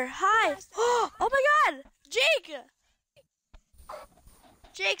Blaster, hi. Oh my god, Jake.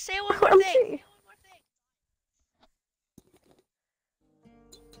 Jake, say one more thing.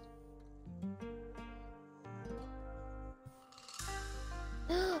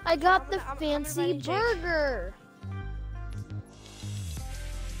 I got the I'm fancy inviting Jake. burger.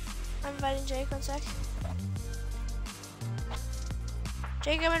 I'm inviting Jake, 1 sec.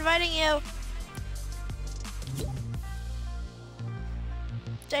 Jake, I'm inviting you.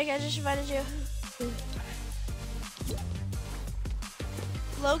 Jake, I just invited you.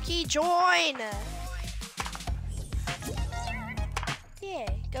 Loki, join! Yeah,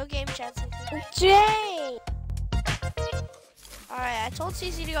 go game chat. Jay! Alright, I told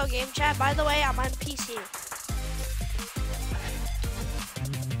CC to go game chat. By the way, I'm on PC.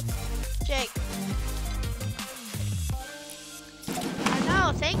 Jake. I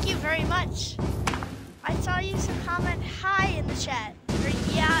know, thank you very much. I saw you some comment hi in the chat. Or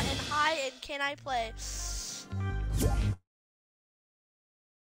yeah and hi and can I play?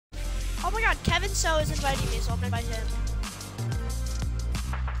 Oh my god, Kevin So is inviting me, so I'm gonna invite him.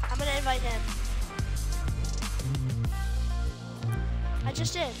 I'm gonna invite him. I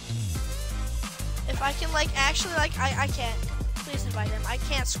just did. If I can actually I can't. Please invite him. I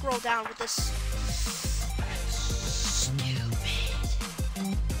can't scroll down with this stupid.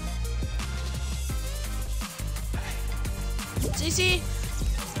 CC.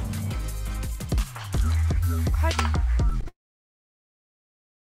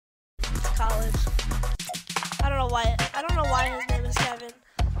 College. I don't know why his name is Kevin.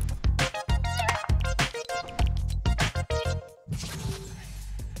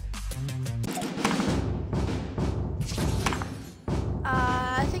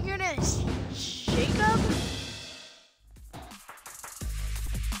 I think your name is Jacob?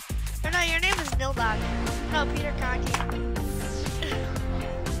 Or no, your name is Nildog. No, Peter Conkey.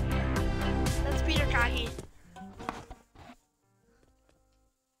 That's Peter Conkey.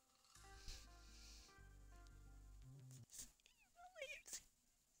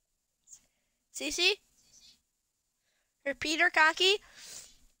 CC? Or Peter Conkey?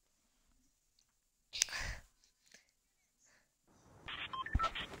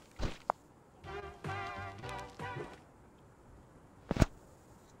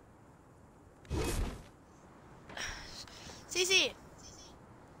 CC.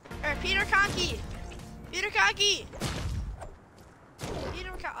 Or Peter Conkey. Peter Conkey.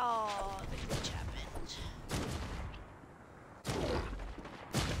 Peter Conkey. Oh, the glitch happened.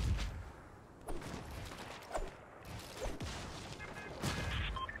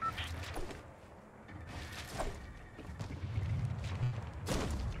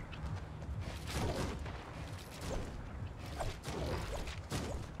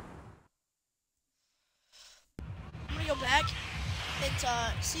 I'm gonna go back into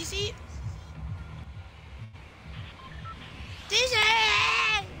CC. CC!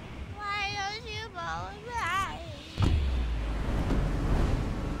 Why don't you follow me?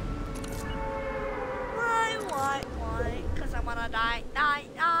 Why? Cause I'm gonna die.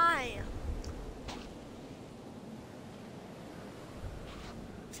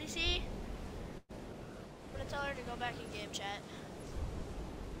 CC? I'm gonna tell her to go back in game chat.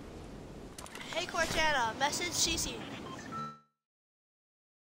 Hey Cortana, message CC.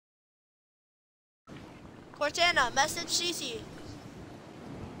 Cortana, message CC.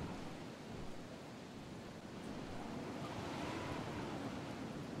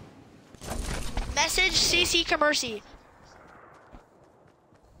 Message CC Commercy.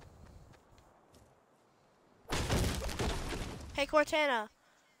 Hey Cortana.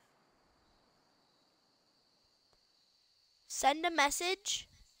 Send a message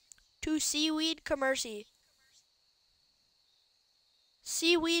to Seaweed Commercy.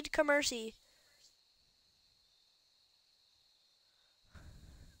 Seaweed Commercy.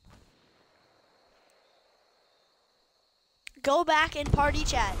 Go back and party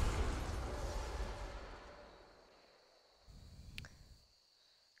chat.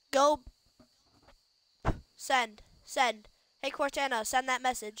 Go. Send. Hey Cortana, send that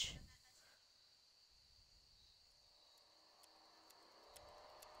message.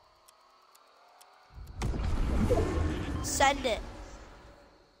 Send it.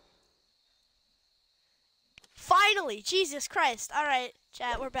 Finally! Jesus Christ. Alright,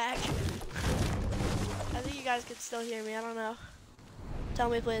 chat, we're back. I think you guys can still hear me. I don't know. Tell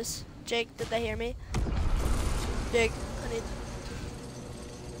me, please. Jake, did they hear me? Jake, I need...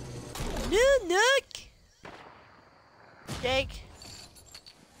 Nook! Jake.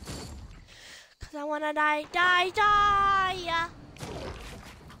 Cause I wanna die. I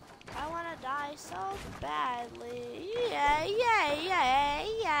wanna die so badly. Yeah.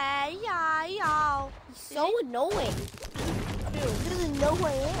 So annoying. Dude, He doesn't know who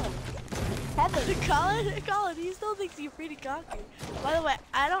I am. Heaven. Colin, he still thinks you're pretty cocky. By the way,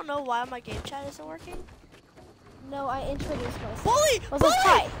 I don't know why my game chat isn't working. No, I introduced myself. Bully! I was Bully! like,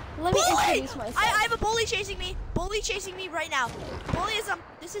 hi, let me Bully! introduce myself. I have a bully chasing me. Bully chasing me right now. Bullyism.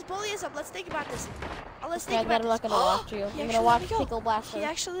 This is bullyism. Let's think about this. Let's think about I'm not this. gonna watch you. He I'm actually gonna let watch me go. Pickle Blaster. He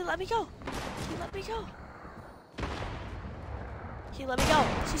actually let me go. He let me go. He let me go.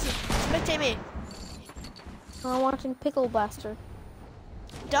 Cece, spectate me. I'm watching Pickle Blaster.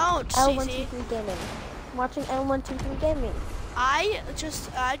 Don't, Cece. L123 Gaming. I'm watching L123 Gaming. I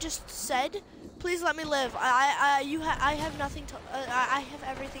just said, please let me live. I have nothing to. I have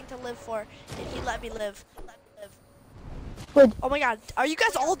everything to live for, and he let me live. Let me live. Good. Oh my God, are you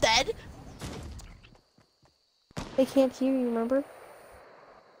guys all dead? They can't hear you, remember?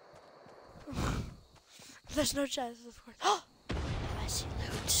 There's no chance, of course. I see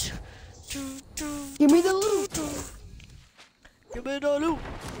loot. Give me the loot. Give me the loot.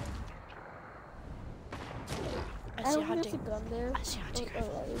 I I see a don't think hunting. there's a gun there. I see a hunting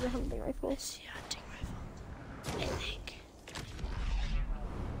rifle. There's a hunting rifle. I see a hunting rifle. I think.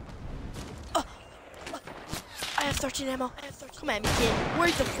 Oh, I have 13 ammo. Come at me, kid.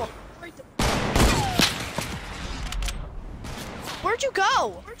 Where's the fuck? Where'd you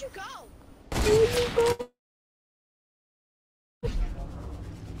go? Where'd you go?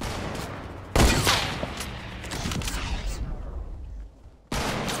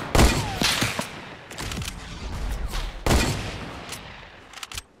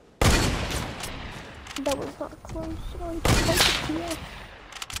 That was not close. Oh,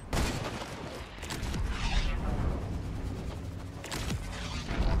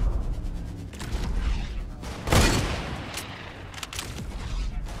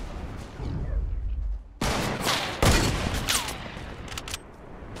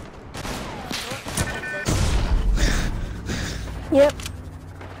 Yep.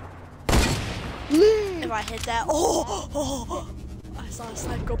 If I hit that, oh, I saw a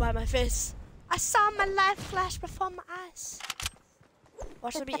snipe go by my face. I saw my life flash before my eyes.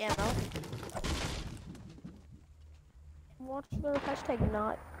 Watch there be ammo. Watch the hashtag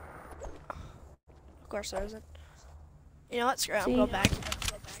not. Of course there isn't. You know what? Screw it. I'm See? going back.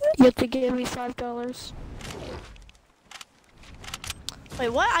 You have to give me $5. Wait,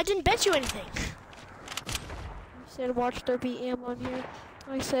 what? I didn't bet you anything. You said watch there be ammo on here.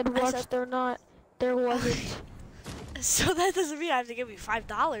 I said I watch said- there not. There wasn't. So that doesn't mean I have to give you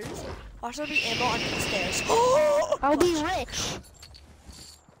 $5. Watch there be ammo under the stairs. I'll be rich.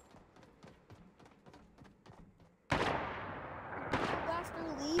 Blaster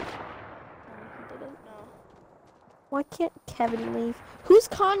leave? No, he didn't. No. Why can't Kevin leave? Who's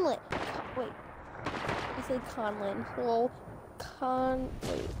Conlin? Wait. I said Conlin. Well,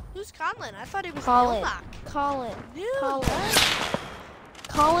 wait. Who's Conlin? I thought he was Colin. Milnock. Colin. Ew, Colin. what?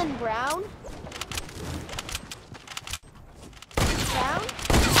 Colin Brown? Brown?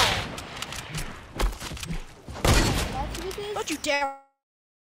 That's who it is? Don't you dare.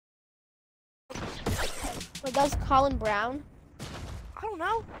 Wait, that's Colin Brown? I don't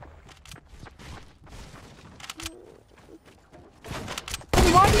know.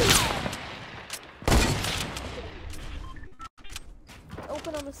 Hey, why do you...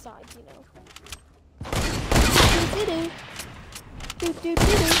 Open on the side, you know. Do-do-do.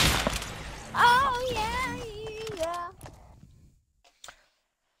 Do-do-do-do. Oh, yeah, yeah.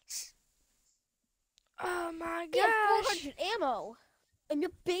 Oh my We have gosh. 400 ammo. I'm a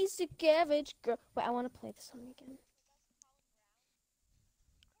basic average girl. Wait, I want to play the song again.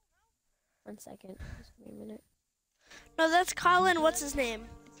 1 second. Just give me a minute. No, that's Colin. What's his name?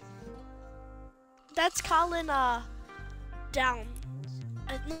 That's Colin. Down.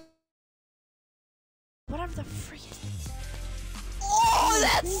 Whatever the freak is. Oh,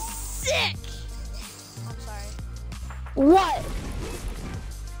 that's sick. I'm sorry. What?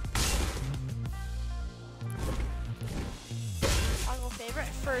 Toggle favorite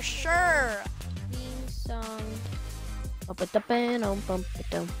for sure. Theme song.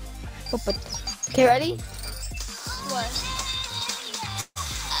 Okay, ready? What?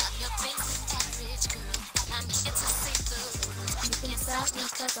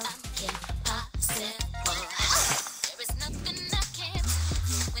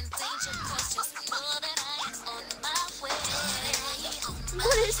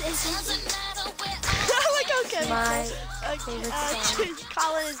 What is this? I like how Kevin My says it. favorite song.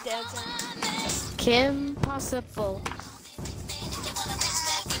 Colin is dancing. Kim Possible.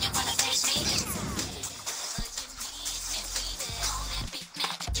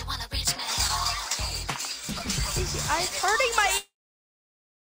 I'm hurting my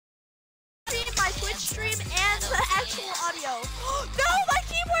Twitch stream and the actual audio. No, my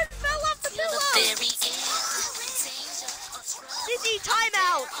keyboard fell off the pillow. Disney,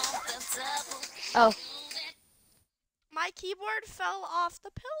 timeout. Oh. my keyboard fell off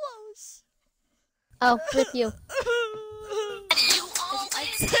the pillows. Oh, rip you. I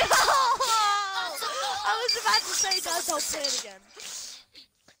was about to say don't play it again.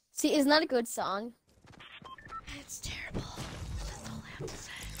 See, isn't that a good song? It's terrible. That's all I have to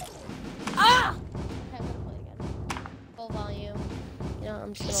say. Ah! Okay, I'm gonna play again. Full volume. You know,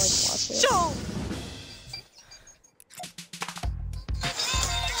 I'm just gonna like watch it. Show!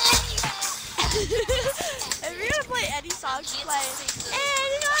 If you're gonna play any songs, play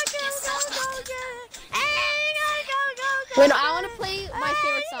Wait, no, I want to play my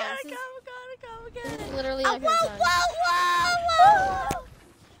favorite song. This is literally my favorite song. Whoa!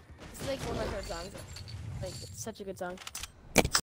 This is like one of my favorite songs. Like, it's such a good song.